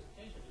good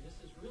presentation. And this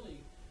is really,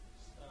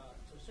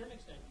 to a certain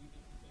extent,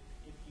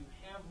 if you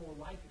have more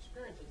life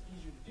experience, it's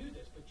easier to do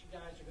this. But you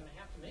guys are going to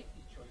have to make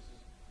these choices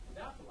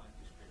without the life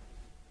experience.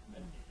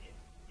 And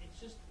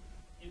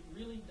it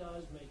really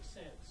does make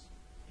sense.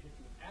 And if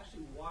you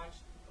actually watch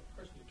a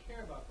person you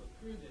care about go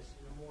through this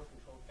in a more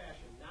controlled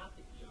fashion, not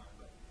the ER,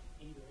 but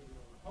either in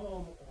your own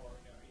home or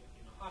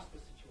in a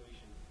hospice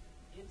situation,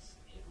 it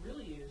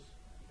really is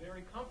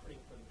very comforting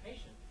for the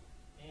patient.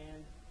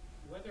 And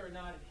whether or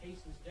not it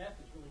hastens death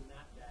is really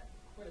not that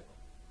critical.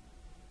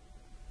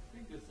 I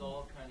think this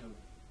all kind of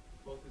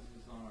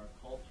focuses on our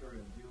culture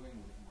and dealing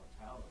with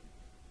mortality.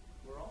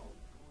 We're all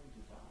going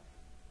to die.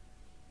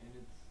 And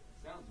it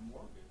sounds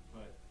morbid,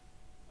 but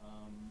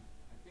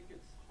I think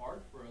it's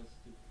hard for us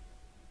to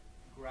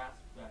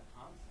grasp that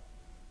concept.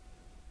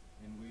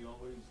 And we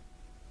always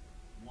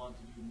want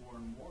to do more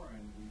and more,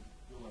 and we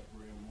feel like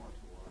we're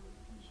immortal, or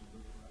we should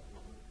live forever.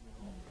 But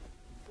we're all,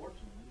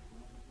 unfortunately,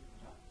 we're going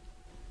to die.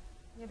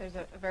 Yeah, there's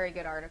a very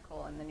good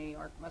article in the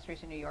most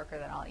recent New Yorker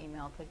that I'll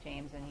email to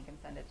James and he can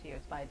send it to you.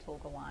 It's by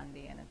Atul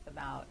Gawande, and the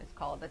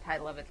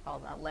title of it's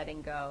called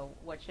Letting Go,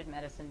 What Should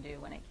Medicine Do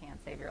When It Can't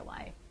Save Your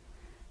Life?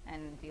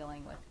 And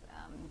dealing with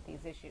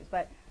these issues.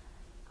 But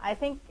I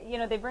think,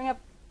 they bring up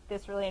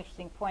this really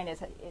interesting point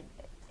is a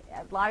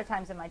lot of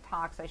times in my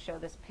talks I show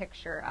this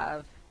picture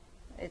of,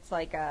 it's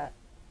like a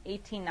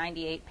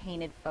 1898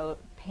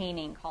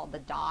 painting called The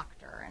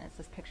Doctor, and it's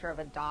this picture of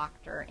a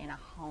doctor in a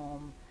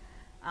home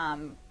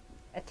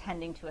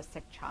attending to a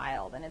sick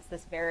child, and it's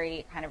this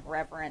very kind of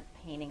reverent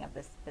painting of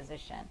this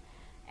physician.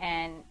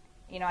 And,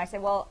 I say,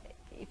 well,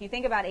 if you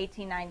think about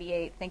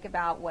 1898, think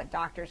about what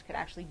doctors could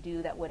actually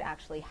do that would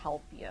actually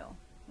help you.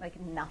 Like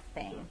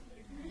nothing.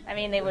 I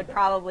mean, they would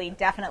probably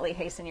definitely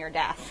hasten your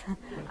death.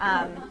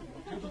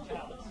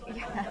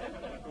 Yeah.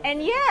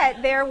 And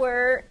yet, there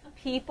were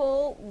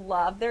people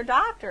loved their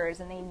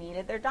doctors, and they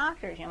needed their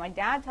doctors. My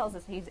dad tells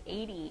us he's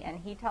 80, and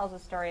he tells a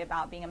story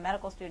about being a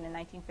medical student in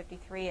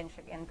 1953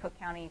 in Cook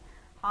County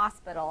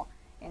Hospital,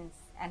 and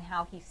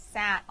how he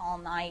sat all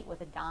night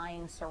with a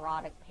dying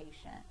cirrhotic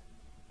patient.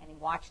 And he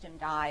watched him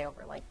die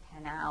over like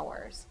 10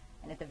 hours.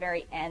 And at the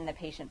very end, the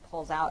patient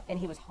pulls out, and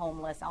he was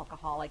homeless,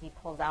 alcoholic. He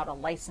pulls out a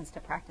license to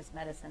practice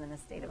medicine in the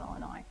state of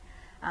Illinois.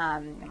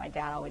 And my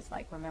dad always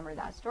remember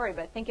that story.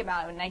 But think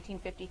about it, in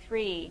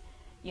 1953,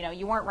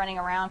 you weren't running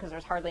around because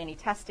there's hardly any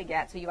tests to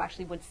get, so you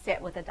actually would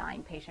sit with a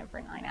dying patient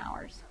for 9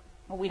 hours.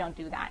 Well, we don't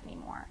do that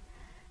anymore.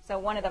 So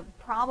one of the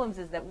problems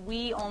is that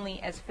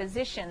as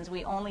physicians,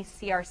 we only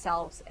see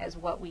ourselves as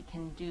what we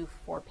can do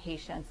for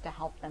patients to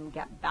help them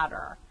get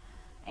better.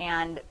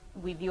 And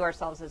we view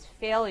ourselves as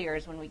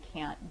failures when we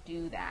can't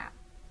do that,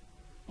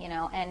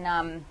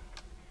 and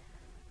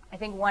I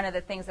think one of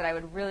the things that I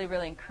would really,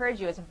 really encourage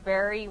you is a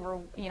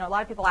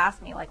lot of people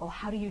ask me, well,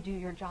 how do you do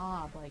your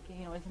job?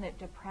 Isn't it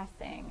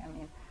depressing? I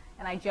mean,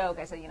 and I joke,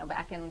 I said,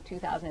 back in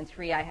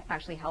 2003, I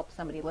actually helped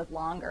somebody live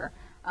longer.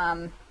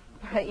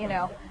 But,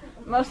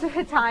 most of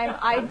the time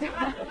I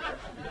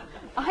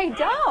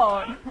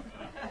don't.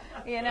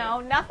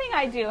 Nothing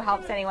I do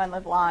helps anyone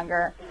live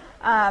longer.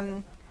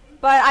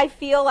 But I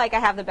feel like I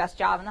have the best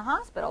job in the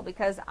hospital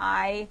because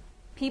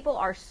people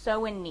are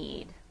so in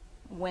need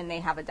when they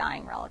have a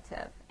dying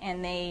relative,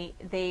 and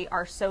they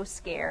are so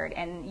scared,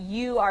 and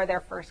you are their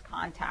first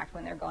contact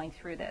when they're going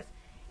through this.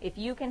 If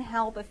you can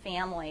help a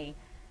family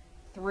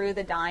through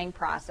the dying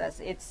process,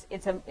 it's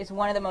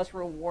one of the most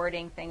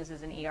rewarding things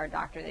as an ER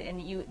doctor,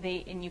 and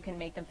you can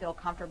make them feel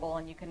comfortable,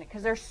 and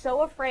because they're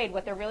so afraid.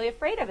 What they're really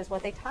afraid of is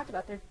what they talked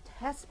about. They're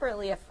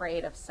desperately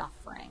afraid of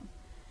suffering.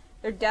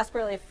 They're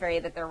desperately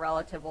afraid that their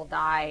relative will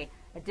die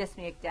a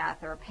dyspneic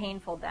death or a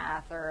painful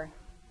death or,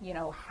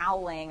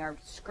 howling or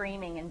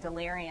screaming in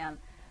delirium.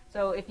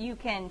 So if you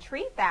can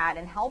treat that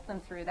and help them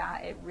through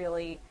that, it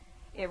really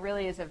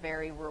is a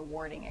very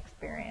rewarding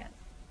experience.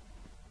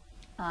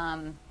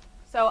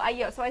 So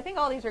I think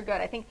all these are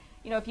good. I think,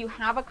 if you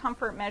have a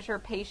comfort measure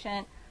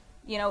patient,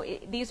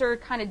 these are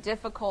kind of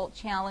difficult,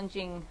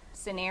 challenging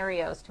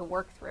scenarios to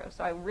work through.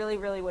 So I really,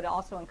 really would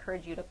also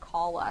encourage you to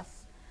call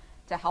us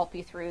to help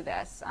you through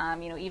this,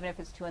 even if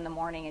it's 2 a.m.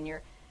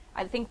 and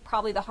I think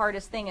probably the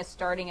hardest thing is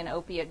starting an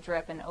opiate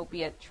drip and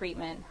opiate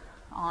treatment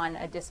on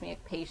a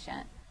dyspneic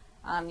patient.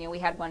 We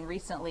had one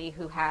recently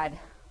who had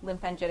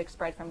lymphangitic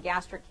spread from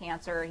gastric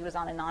cancer. He was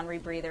on a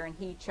non-rebreather, and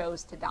he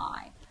chose to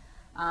die.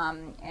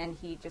 And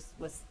he just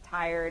was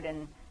tired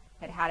and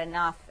had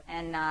enough,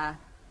 and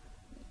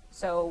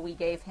so we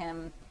gave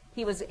him,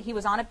 he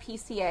was on a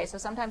PCA, so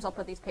sometimes I'll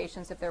put these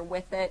patients, if they're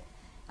with it,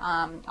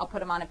 I'll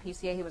put him on a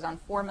PCA. He was on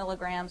 4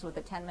 milligrams with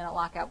a 10-minute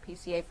lockout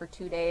PCA for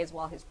 2 days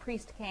while his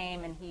priest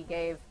came, and he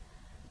gave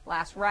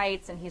last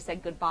rites, and he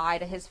said goodbye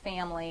to his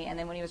family. And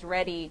then when he was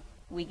ready,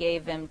 we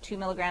gave him 2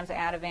 milligrams of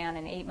Ativan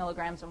and 8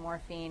 milligrams of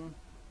morphine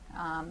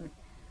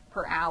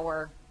per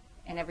hour,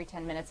 and every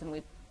 10 minutes, and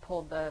we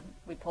pulled the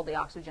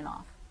oxygen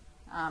off.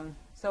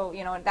 So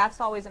that's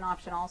always an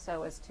option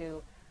also, is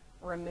to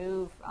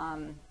remove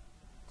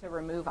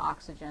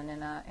oxygen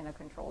in a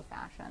controlled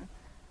fashion.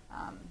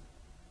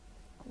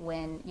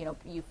 When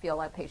you feel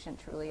that patient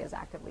truly is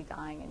actively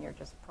dying and you're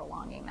just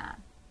prolonging that.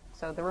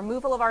 So the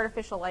removal of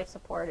artificial life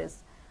support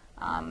is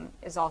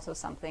also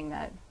something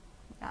that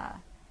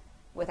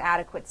with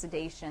adequate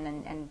sedation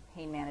and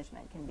pain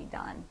management can be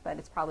done. But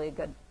it's probably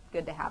good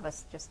to have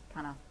us just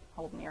kind of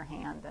holding your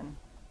hand and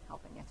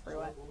helping you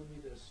through it. What would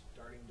be the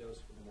starting dose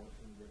for the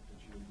morphine drip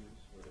that you would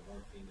use, or the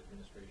morphine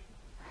administration?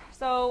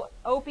 So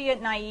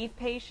opiate naive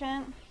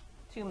patient,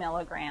 2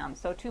 milligrams.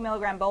 So 2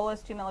 milligram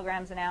bolus, 2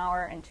 milligrams an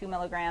hour, and 2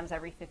 milligrams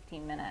every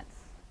 15 minutes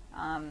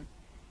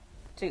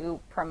to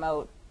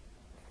promote,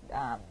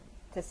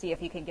 to see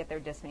if you can get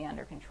their dyspnea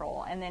under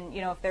control. And then,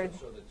 if they're...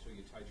 So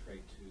you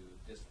titrate to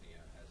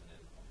dyspnea as an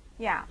endpoint.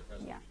 Yeah, The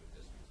resolution yeah. of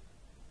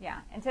dyspnea. Yeah,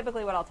 and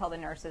typically what I'll tell the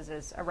nurses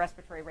is a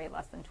respiratory rate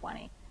less than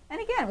 20.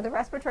 And again, with a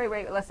respiratory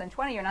rate less than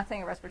 20, you're not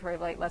saying a respiratory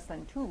rate less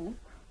than 2,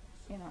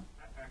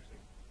 Actually,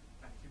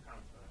 I have 2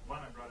 comments on that. One,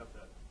 I brought up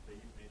the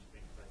euthanasia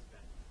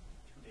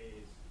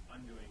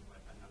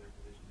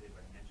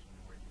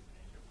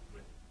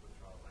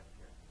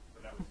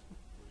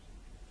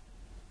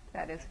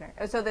is great.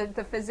 Oh, so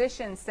the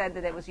physician said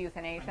that it was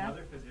euthanasia?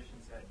 Another physician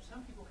said,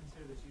 some people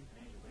consider this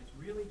euthanasia, but it's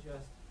really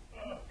just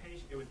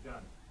patient. It was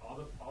done. All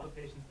the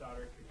patient's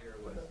daughter could hear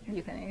was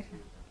Euthanasia.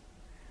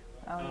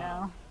 Oh,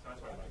 no. So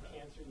that's why I like that.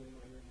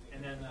 And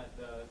then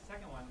the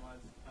second one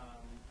was,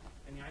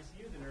 in the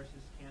ICU, the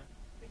nurses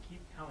they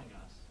keep telling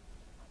us,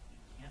 you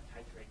can't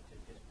titrate to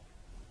dyspnea.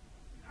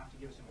 You have to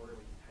give us an order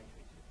we can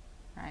titrate to.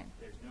 Right.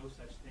 There's no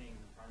such thing.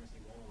 The pharmacy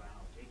won't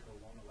allow, JCO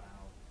won't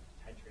allow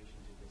titration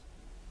to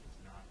dyspnea. It's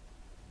not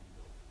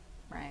legal.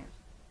 Right.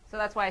 So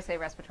that's why I say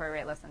respiratory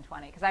rate less than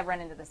 20, because I've run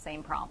into the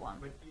same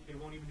problem. But they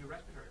won't even do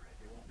respiratory rate.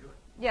 They won't do it.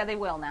 Yeah, they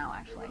will now,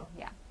 actually. will?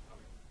 Yeah.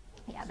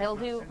 Okay. Yeah, they'll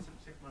do. Since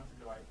 6 months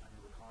ago, I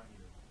remember calling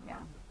you. Yeah.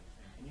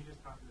 Can you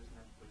just talk to this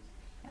nurse, please?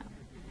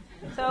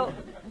 Yeah. So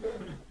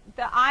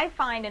I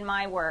find in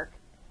my work,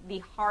 the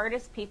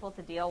hardest people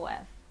to deal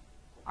with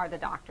are the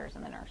doctors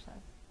and the nurses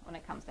when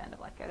it comes to end of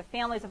life care. The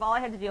families, if all I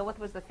had to deal with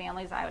was the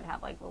families, I would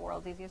have like the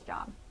world's easiest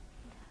job.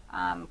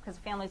 Because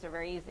families are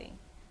very easy.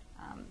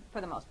 For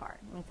the most part.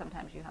 I mean,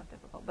 sometimes you have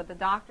difficult. But the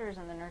doctors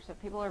and the nurses,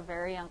 people are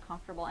very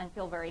uncomfortable and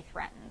feel very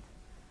threatened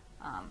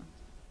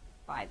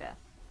by this.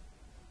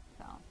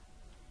 So,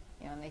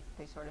 and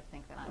they sort of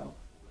think that I'm... Well,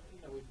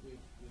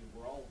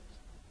 we're all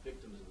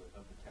victims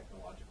of the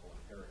technological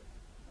imperative.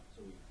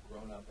 So we've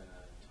grown up in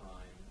a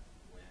time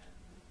when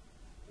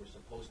we're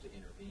supposed to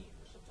intervene,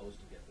 we're supposed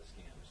to get the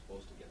scan, we're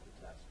supposed to get the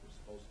test, we're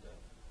supposed to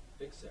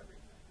fix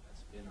everything.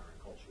 That's been our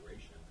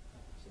enculturation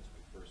since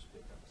we first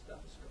picked up a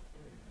stethoscope.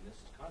 And this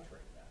is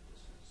contrary to that.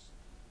 This is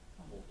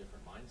a whole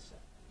different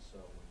mindset. And so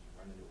when you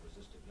run into a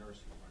resistant nurse,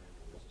 you run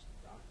into a resistant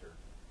doctor,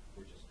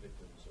 we're just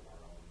victims of our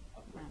own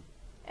upbringing.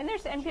 And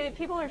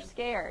people are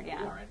scared,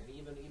 yeah. We are, and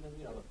even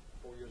the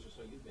 4 years or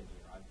so you've been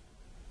here, I've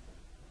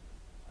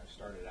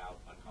started out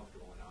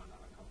uncomfortable and now I'm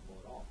not uncomfortable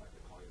at all. If I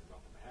could call you the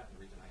drop of a hat, and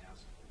the reason I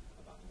asked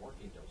about the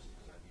morphine doses is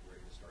because I'd be ready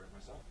to start it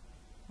myself.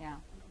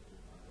 Yeah. Under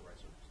the right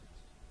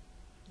circumstances.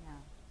 Yeah.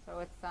 So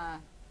it's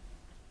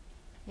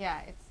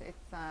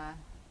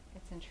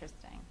it's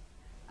interesting.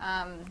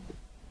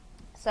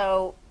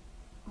 So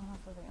what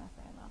else was I going to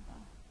say about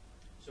that?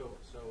 So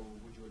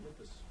would you admit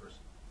this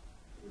person?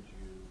 Would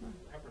you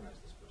heparinize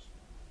this person?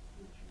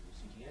 Would you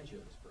CT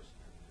angio this person?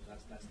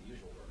 Because that's the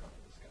usual workup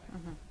for this guy.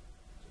 Mm-hmm.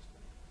 Just,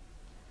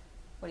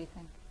 What do you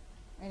think?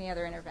 Any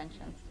other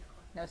interventions?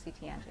 No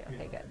CT angio.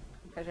 Okay, good.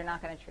 Because you're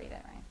not going to treat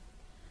it, right?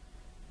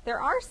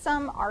 There are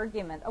some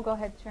arguments. Oh, go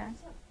ahead, Sharon.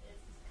 It's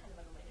kind of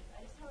unrelated.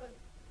 I just have a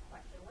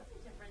question. What's the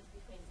difference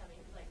between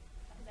somebody who's like,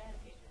 because I had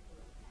a patient who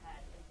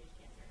had end-stage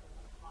cancer and was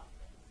on a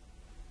hospice,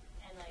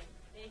 and like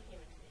they came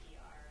into the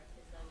ER,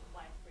 his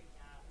wife freaked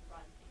out,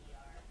 brought him to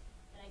the ER,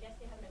 and I guess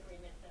they have an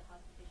agreement that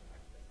hospice patients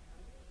aren't supposed to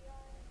come to the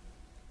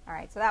ER. All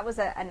right, so that was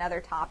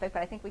another topic,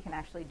 but I think we can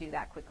actually do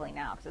that quickly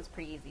now because it's a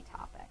pretty easy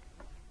topic.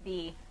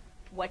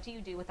 What do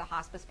you do with a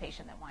hospice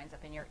patient that winds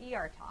up in your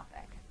ER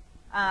topic?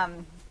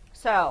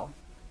 So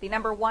the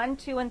number 1,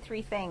 2, and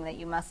 3 thing that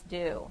you must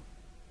do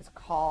is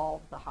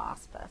call the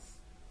hospice.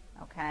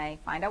 Okay,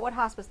 find out what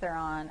hospice they're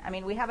on. I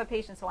mean, we have a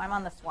patient, so I'm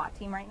on the SWAT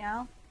team right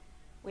now.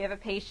 We have a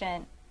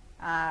patient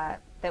that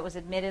was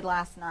admitted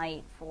last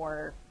night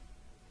for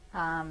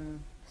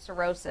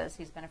cirrhosis.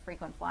 He's been a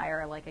frequent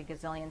flyer like a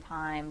gazillion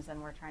times,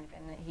 and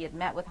and he had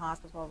met with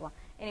hospice, blah, blah, blah.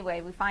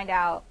 Anyway,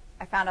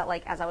 I found out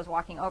like as I was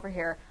walking over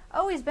here,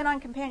 oh, he's been on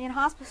companion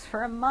hospice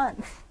for a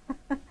month.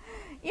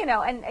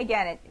 And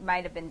again, it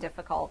might have been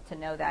difficult to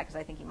know that because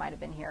I think he might have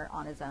been here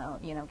on his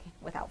own,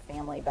 without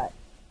family. But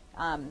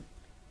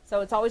so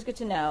it's always good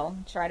to know,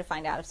 try to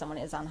find out if someone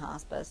is on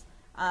hospice.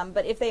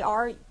 But if they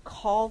are,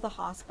 call the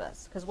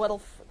hospice because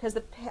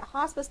the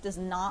hospice does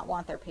not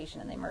want their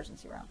patient in the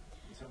emergency room.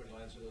 And somebody will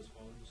answer those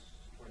phones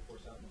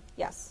 24/7?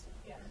 Yes.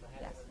 Yes,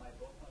 I had it with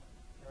both my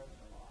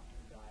parents-in-law who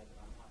died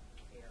on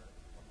hospice care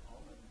from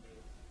home, and they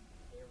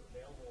were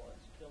available as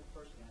skilled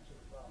person to answer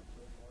the phone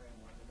 2 in the morning,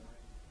 1 in the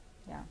morning.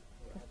 Yeah.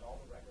 Who has all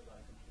the records on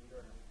a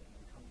computer and everything,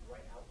 and comes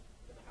right out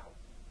to the house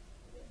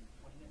within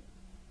 20 minutes.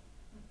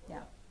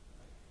 Yeah.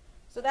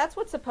 So that's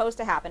what's supposed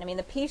to happen. I mean,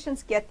 the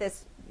patients get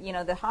this,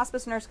 the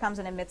hospice nurse comes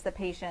and admits the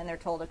patient, and they're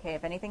told, okay,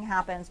 if anything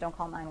happens, don't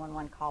call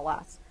 911, call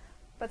us.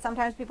 But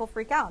sometimes people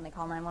freak out and they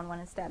call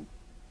 911 instead.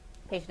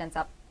 Patient ends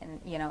up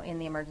in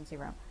the emergency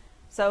room.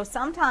 So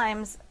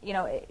sometimes,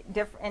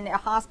 and a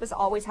hospice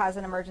always has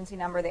an emergency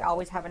number. They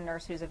always have a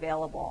nurse who's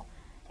available.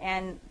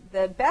 And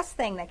the best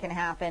thing that can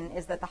happen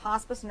is that the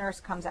hospice nurse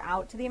comes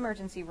out to the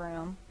emergency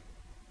room,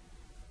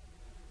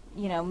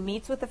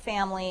 meets with the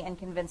family and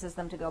convinces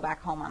them to go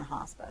back home on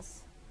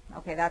hospice.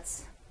 Okay,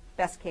 that's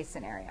best case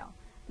scenario.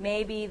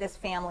 Maybe this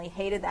family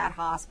hated that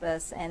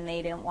hospice and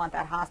they didn't want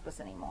that hospice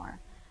anymore.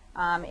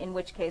 In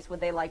which case,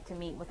 would they like to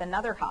meet with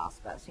another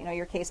hospice?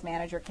 Your case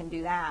manager can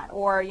do that.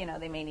 Or,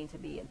 they may need to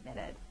be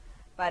admitted.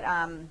 But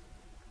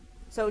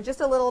so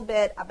just a little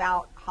bit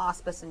about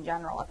hospice in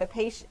general.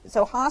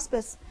 So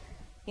hospice,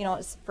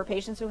 is for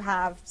patients who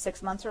have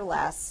 6 months or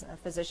less, a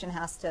physician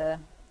has to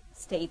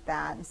state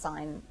that and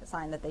sign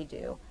that they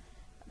do.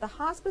 The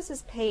hospice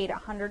is paid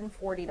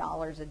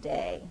 $140 a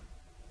day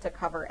to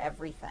cover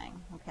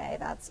everything, okay?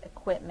 That's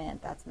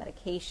equipment, that's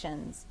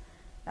medications,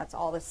 that's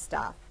all this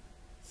stuff.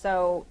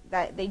 So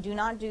that they do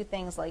not do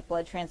things like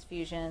blood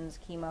transfusions,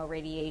 chemo,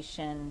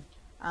 radiation.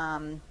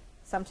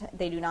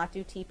 They do not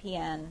do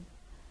TPN.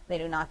 They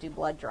do not do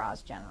blood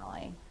draws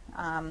generally.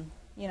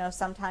 You know,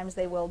 sometimes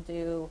they will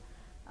do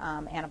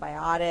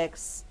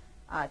antibiotics,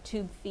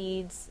 tube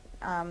feeds.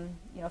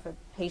 You know, if a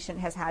patient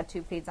has had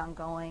tube feeds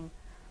ongoing,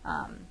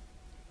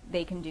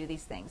 they can do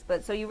these things.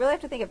 But so you really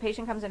have to think, if a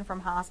patient comes in from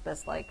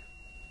hospice, like,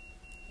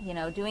 you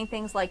know, doing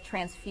things like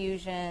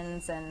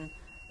transfusions and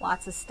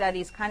lots of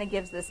studies kind of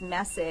gives this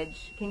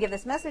message, can give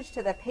this message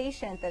to the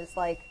patient that it's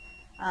like,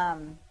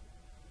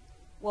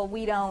 well,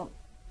 we don't,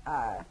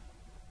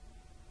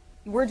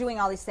 we're doing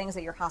all these things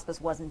that your hospice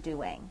wasn't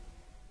doing.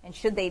 And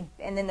should they,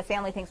 and then the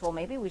family thinks, well,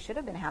 maybe we should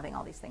have been having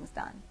all these things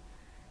done.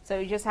 So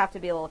you just have to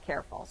be a little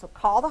careful. So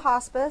call the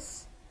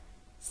hospice,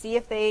 see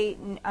if they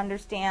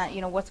understand,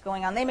 you know, what's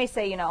going on. They may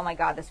say, you know, oh my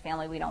God, this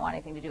family, we don't want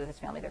anything to do with this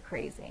family. They're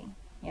crazy.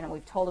 You know,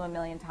 we've told them a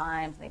million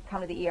times, they've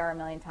come to the ER a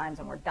million times,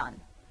 and we're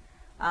done.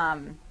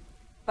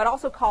 But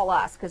also call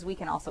us, because we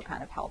can also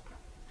kind of help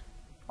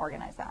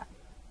organize that.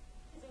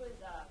 Because it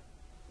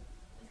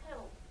was kind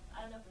of,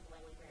 I don't know if it's a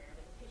language barrier,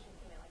 but the patient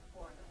came in like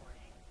 4 in the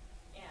morning,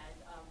 and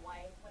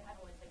what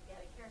happened was, like, they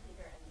had a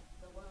caretaker, and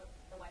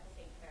the wife was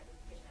taking care of this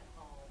patient at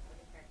home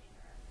with a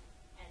caretaker,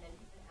 and then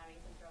he's been having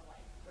some sort of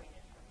like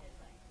drainage from his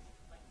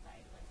like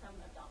side, like some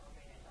abdominal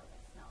drainage that was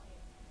like smelly,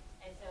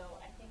 and so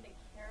I think the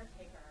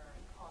caretaker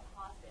called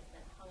hospice,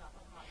 then hung up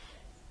on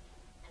hospice,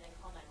 and then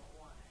called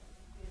 911.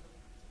 He was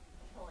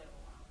totally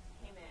overwhelmed.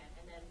 Came in,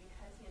 and then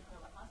because he had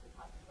hung up on hospice,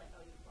 hospice was like,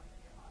 oh, you weren't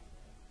at your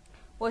hospice.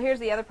 Well,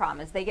 here's the other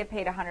problem, is they get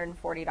paid $140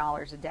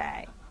 a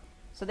day.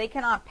 So they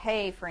cannot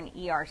pay for an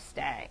ER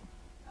stay.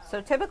 So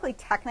typically,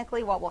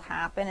 technically, what will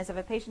happen is if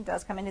a patient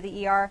does come into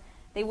the ER,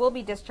 they will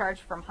be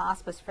discharged from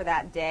hospice for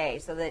that day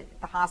so that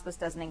the hospice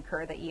doesn't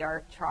incur the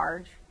ER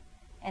charge.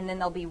 And then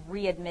they'll be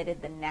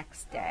readmitted the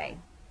next day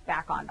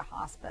back onto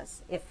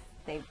hospice if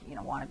they, you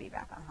know, want to be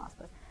back on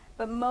hospice.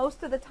 But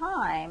most of the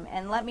time,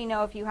 and let me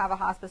know if you have a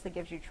hospice that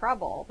gives you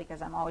trouble,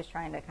 because I'm always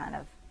trying to kind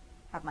of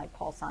have my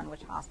pulse on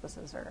which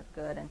hospices are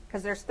good. And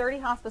because there's 30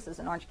 hospices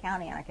in Orange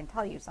County, and I can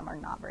tell you some are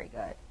not very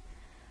good.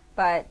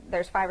 But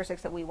there's 5 or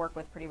 6 that we work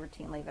with pretty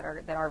routinely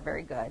that are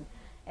very good.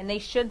 And they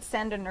should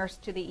send a nurse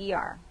to the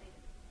ER.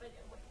 But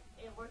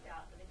it worked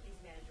out that the case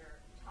manager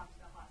talked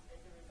to the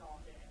hospice and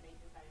resolved it, and they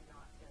decided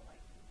not to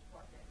like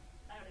work it.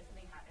 I don't know,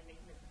 something happened,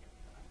 they missed it.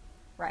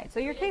 Right.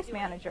 So your case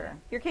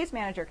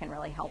manager can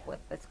really help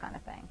with this kind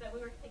of thing. But we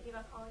were thinking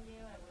about calling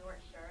you, and we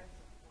weren't sure. So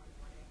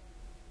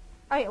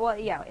Oh, yeah, well,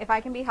 yeah. If I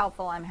can be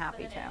helpful, I'm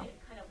happy but to. then it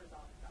kind of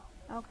resolved itself.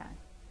 Okay.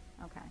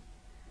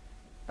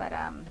 But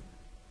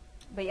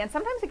yeah, and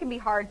sometimes it can be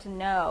hard to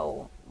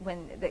know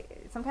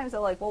sometimes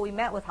they're like, well, we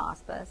met with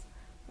hospice.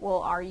 Well,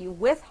 are you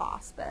with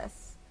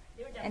hospice?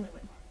 They were definitely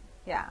with hospice.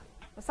 Yeah.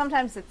 Well,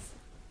 sometimes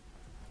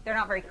they're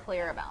not very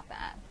clear about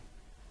that.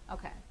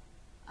 Okay.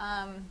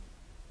 All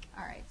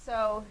right.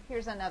 So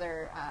here's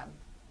another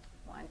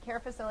one. Care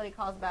facility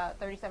calls about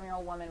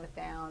 37-year-old woman with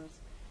Downs.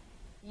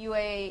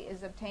 UA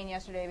is obtained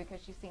yesterday because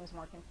she seems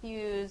more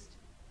confused,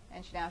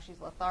 and now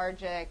she's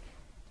lethargic.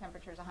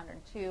 Temperature's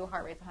 102,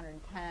 heart rate's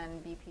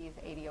 110, BP is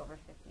 80 over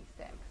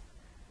 56.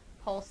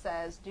 Pulse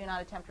says, do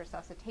not attempt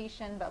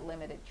resuscitation, but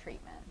limited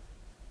treatment.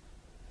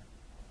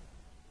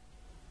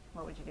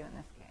 What would you do in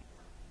this case?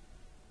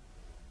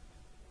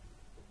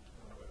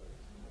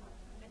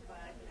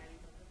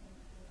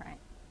 Right.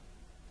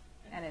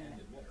 And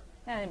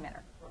admit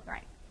her.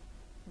 Right.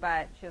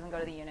 But she doesn't go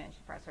to the unit, and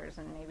she pressors,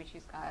 and maybe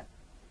she's got,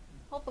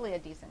 hopefully, a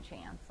decent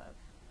chance of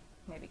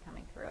maybe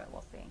coming through it.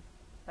 We'll see.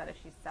 But if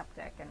she's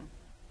septic and...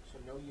 So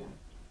no unit.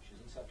 She's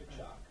in septic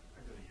shock.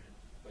 I go to unit.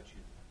 But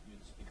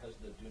it's because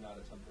of the do not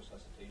attempt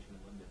resuscitation and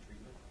limited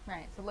treatment.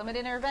 Right. So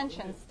limited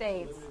intervention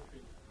states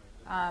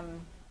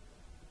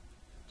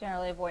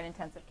generally avoid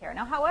intensive care.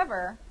 Now,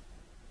 however,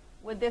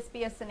 would this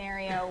be a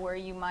scenario where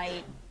you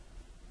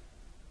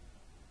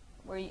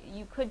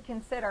could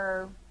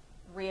consider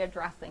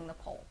readdressing the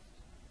pulse?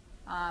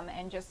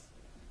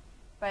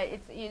 But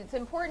it's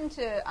important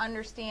to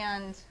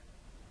understand,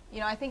 you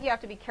know, I think you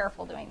have to be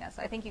careful doing this.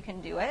 I think you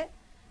can do it,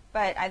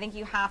 but I think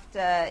you have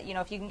to, you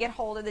know, if you can get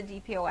hold of the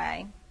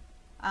DPOA,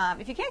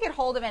 if you can't get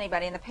hold of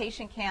anybody and the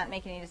patient can't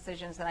make any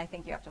decisions, then I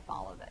think you have to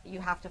follow that.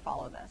 You have to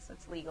follow this.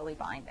 It's legally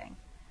binding.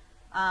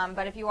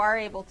 But if you are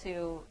able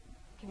to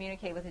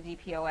communicate with the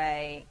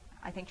DPOA,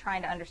 I think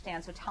trying to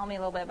understand, so tell me a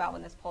little bit about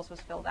when this pulse was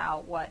filled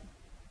out, what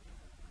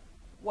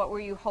were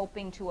you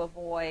hoping to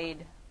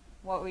avoid?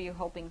 What were you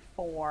hoping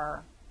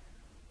for?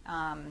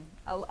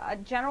 A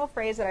general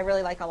phrase that I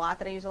really like a lot,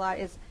 that I use a lot,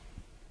 is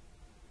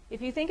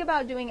if you think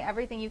about doing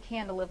everything you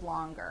can to live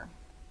longer,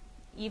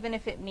 even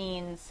if it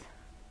means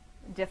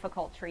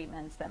difficult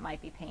treatments that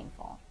might be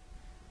painful,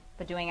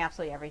 but doing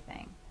absolutely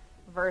everything,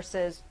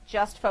 versus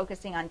just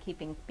focusing on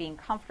being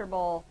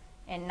comfortable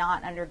and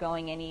not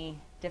undergoing any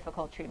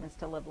difficult treatments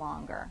to live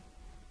longer.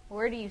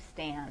 Where do you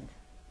stand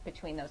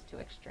between those two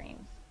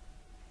extremes?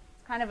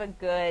 It's kind of a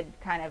good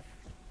kind of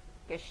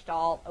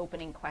Gestalt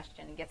opening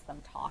question and gets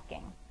them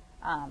talking.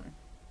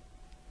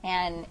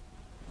 And,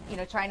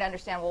 trying to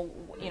understand, well,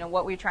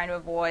 what we're trying to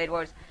avoid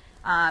was,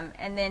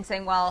 and then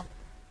saying, well,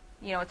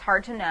 it's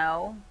hard to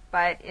know,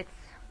 but it's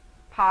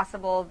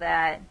possible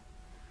that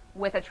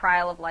with a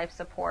trial of life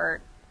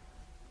support,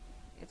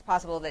 it's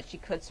possible that she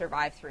could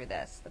survive through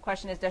this. The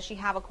question is, does she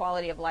have a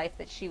quality of life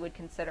that she would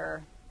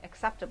consider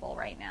acceptable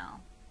right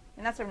now?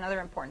 And that's another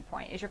important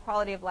point. Is your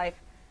quality of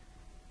life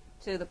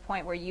to the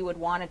point where you would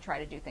want to try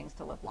to do things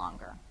to live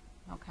longer?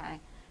 Okay?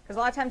 Because a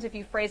lot of times if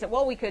you phrase it,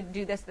 well, we could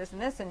do this, this,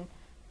 and this, and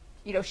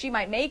she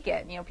might make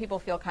it. People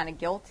feel kind of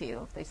guilty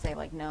if they say,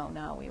 like,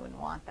 no, we wouldn't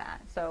want that.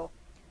 So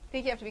I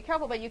think you have to be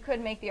careful, but you could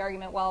make the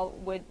argument, well,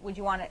 would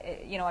you want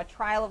a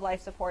trial of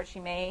life support? She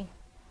may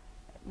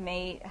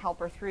help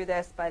her through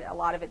this, but a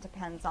lot of it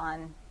depends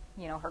on,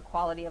 her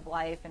quality of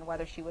life and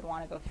whether she would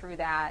want to go through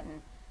that.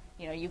 And,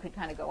 you could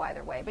kind of go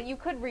either way. But you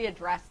could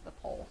readdress the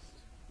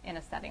Polst in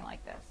a setting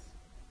like this.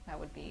 That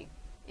would be,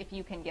 if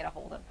you can get a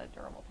hold of the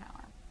durable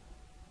power.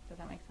 Does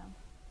that make sense?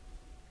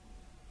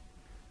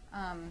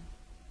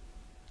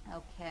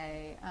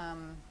 Okay.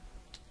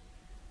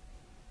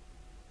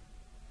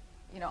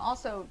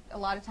 Also, a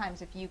lot of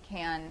times if you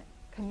can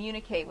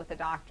communicate with the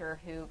doctor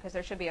because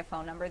there should be a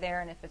phone number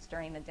there, and if it's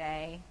during the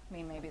day,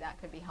 maybe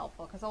that could be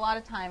helpful. Because a lot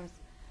of times,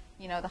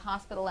 the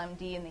hospital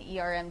MD and the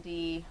ER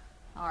MD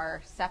are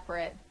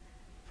separate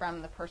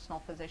from the personal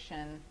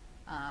physician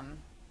and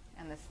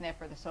the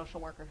SNF or the social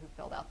worker who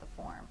filled out the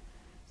form.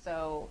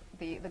 So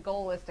the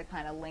goal is to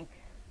kind of link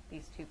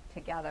these two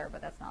together,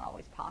 but that's not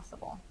always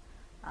possible.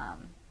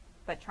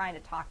 But trying to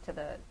talk to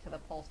the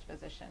Polst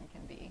physician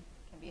can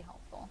be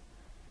helpful.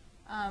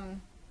 I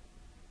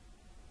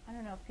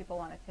don't know if people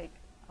want to take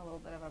a little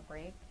bit of a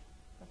break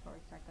before we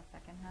start the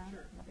second half.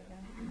 Sure. That'd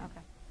be good.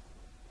 Okay.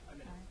 I'm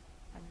in.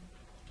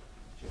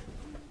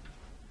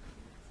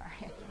 All right.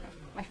 Sorry,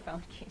 my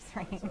phone keeps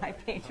ringing. My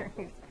pager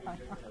keeps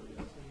going on.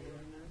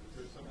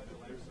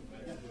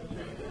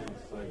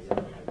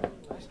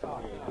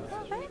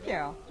 Oh, thank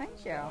you.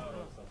 Thank you.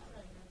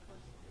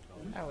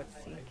 Oh, let's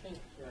see.